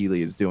Jeff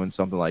Keighley is doing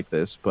something like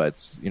this,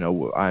 but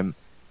I'm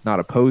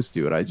not opposed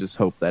to it. I just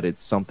hope that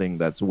it's something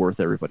that's worth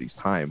everybody's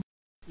time.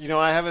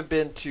 I haven't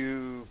been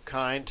too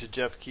kind to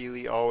Jeff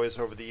Keighley always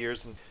over the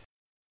years, and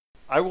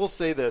I will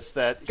say this,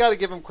 that you got to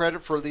give him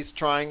credit for at least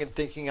trying and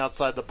thinking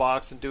outside the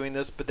box and doing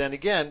this, but then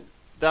again,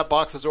 that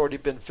box has already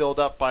been filled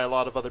up by a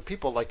lot of other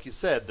people. Like you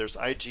said, there's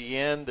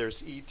IGN,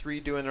 there's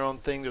E3 doing their own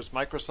thing, there's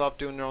Microsoft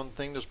doing their own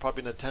thing, there's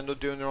probably Nintendo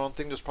doing their own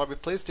thing, there's probably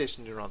PlayStation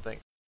doing their own thing.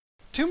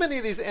 Too many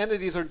of these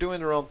entities are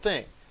doing their own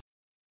thing.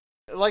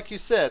 Like you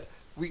said,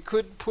 we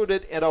could put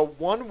it at a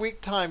 1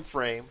 week time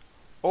frame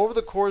over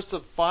the course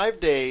of 5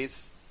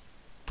 days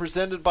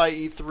presented by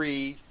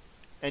E3,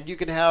 and you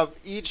can have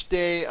each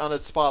day on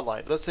its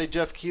spotlight. Let's say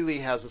Jeff Keighley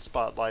has a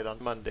spotlight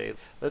on Monday.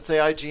 Let's say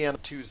IGN on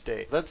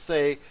Tuesday. Let's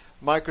say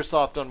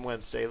Microsoft on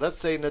Wednesday. Let's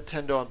say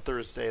Nintendo on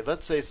Thursday.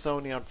 Let's say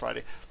Sony on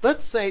Friday.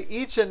 Let's say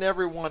each and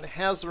every one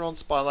has their own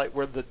spotlight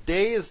where the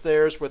day is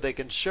theirs, where they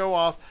can show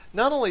off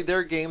not only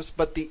their games,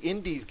 but the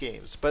indies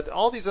games, but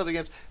all these other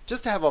games.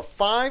 Just to have a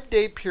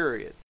 5-day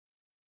period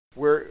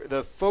where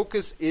the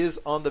focus is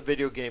on the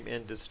video game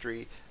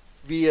industry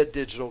via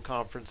digital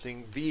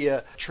conferencing,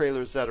 via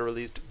trailers that are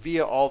released,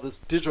 via all this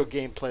digital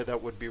gameplay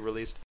that would be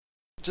released.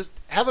 Just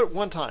have it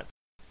one time.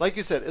 Like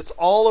you said, it's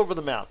all over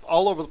the map,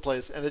 all over the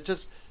place, and it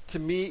just, to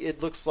me,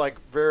 it looks like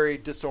very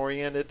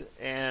disoriented,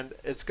 and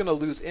it's going to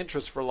lose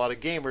interest for a lot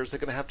of gamers. They're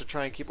going to have to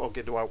try and keep,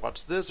 okay, do I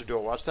watch this or do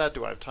I watch that?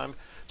 Do I have time?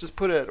 Just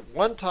put it at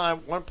one time,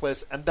 one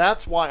place, and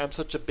that's why I'm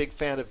such a big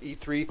fan of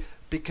E3,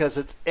 because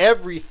it's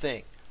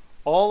everything,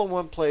 all in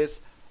one place.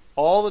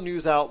 All the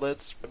news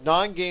outlets,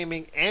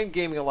 non-gaming and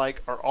gaming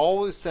alike, are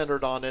always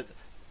centered on it.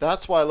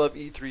 That's why I love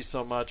E3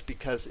 so much,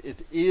 because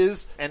it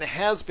is and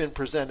has been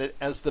presented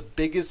as the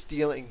biggest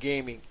deal in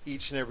gaming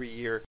each and every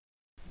year.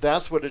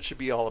 That's what it should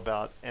be all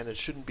about, and it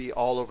shouldn't be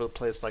all over the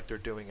place like they're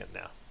doing it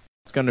now.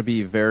 It's going to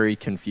be very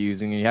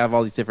confusing. You have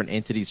all these different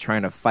entities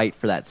trying to fight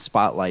for that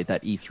spotlight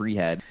that E3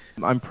 had.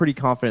 I'm pretty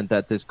confident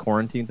that this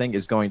quarantine thing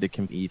is going to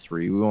come E3.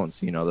 We won't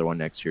see another one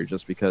next year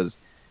just because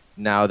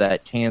now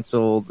that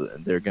canceled,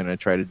 they're going to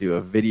try to do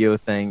a video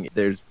thing.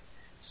 There's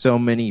so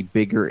many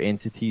bigger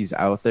entities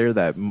out there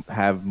that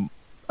have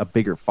a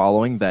bigger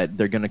following that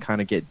they're going to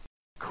kind of get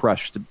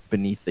crushed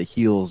beneath the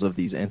heels of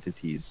these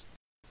entities.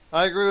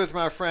 I agree with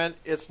my friend.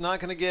 It's not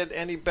going to get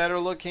any better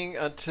looking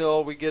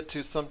until we get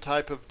to some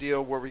type of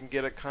deal where we can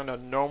get a kind of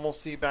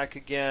normalcy back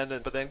again.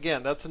 But then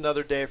again, that's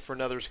another day for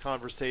another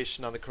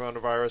conversation on the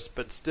coronavirus.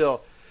 But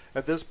still,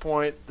 at this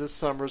point, this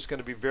summer is going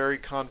to be very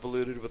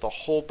convoluted with a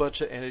whole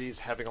bunch of entities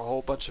having a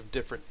whole bunch of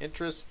different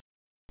interests.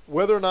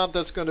 Whether or not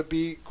that's going to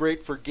be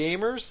great for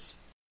gamers,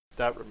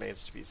 that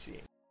remains to be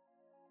seen.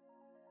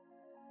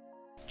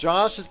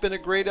 Josh, has been a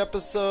great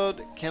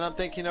episode. Cannot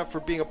thank you enough for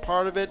being a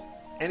part of it.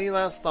 Any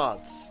last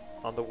thoughts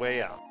on the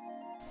way out?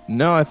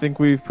 No, I think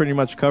we've pretty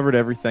much covered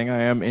everything.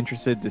 I am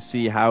interested to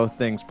see how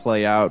things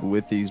play out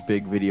with these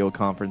big video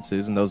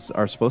conferences, and those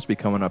are supposed to be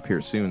coming up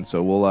here soon.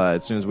 So we'll,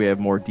 as soon as we have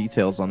more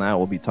details on that,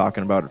 we'll be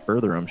talking about it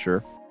further, I'm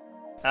sure.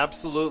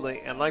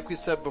 Absolutely. And like we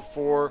said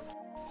before,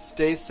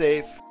 stay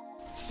safe,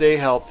 stay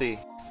healthy,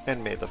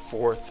 and may the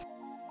 4th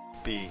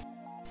be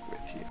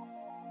with you.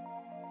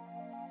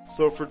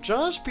 So for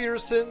Josh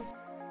Peterson,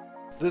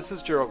 this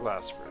is Gerald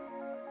Glassford.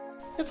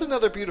 It's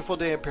another beautiful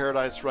day in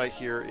paradise right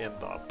here in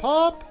the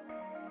Pop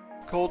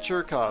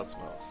Culture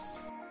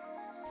Cosmos.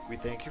 We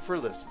thank you for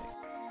listening.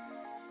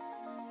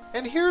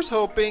 And here's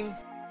hoping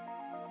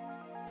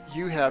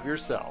you have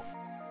yourself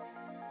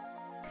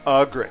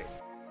a great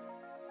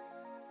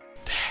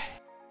day.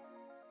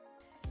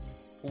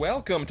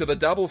 Welcome to the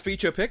Double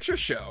Feature Picture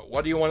Show.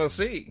 What do you want to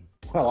see?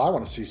 Well, I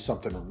want to see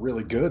something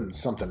really good and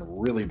something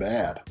really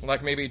bad.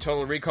 Like maybe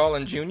Total Recall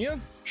and Junior?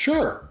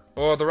 Sure.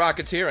 Or The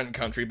Rocketeer and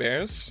Country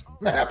Bears?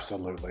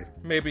 Absolutely.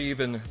 Maybe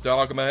even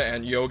Dogma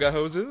and Yoga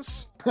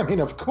Hoses? I mean,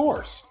 of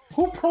course.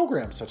 Who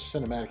programs such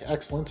cinematic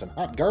excellence and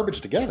hot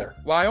garbage together?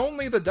 Why,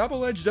 only the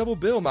Double-Edged Double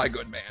Bill, my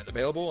good man.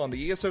 Available on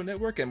the ESO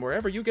Network and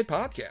wherever you get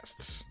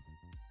podcasts.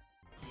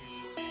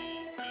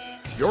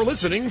 You're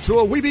listening to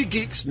a Weeby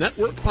Geeks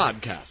Network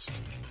podcast.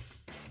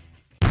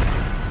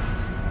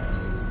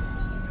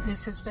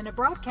 This has been a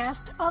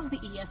broadcast of the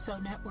ESO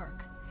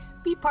Network.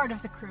 Be part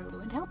of the crew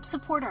and help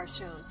support our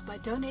shows by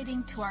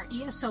donating to our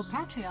ESO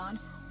Patreon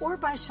or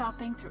by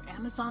shopping through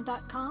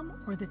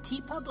Amazon.com or the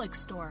TeePublic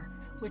store,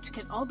 which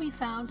can all be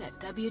found at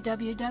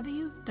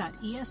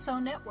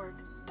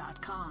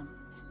www.esonetwork.com.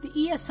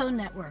 The ESO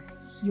Network,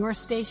 your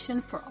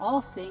station for all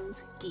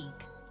things geek.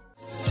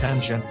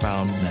 Tangent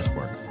Bound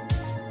Network.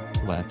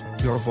 Let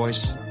your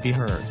voice be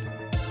heard.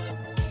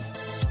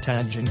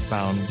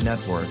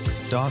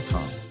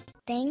 TangentBoundNetwork.com.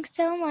 Thanks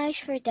so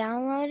much for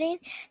downloading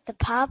the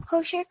Pop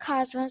Culture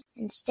Cosmos,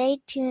 and stay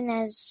tuned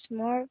as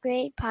more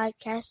great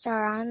podcasts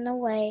are on the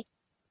way.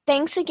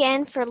 Thanks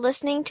again for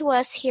listening to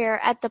us here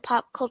at the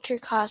Pop Culture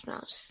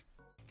Cosmos.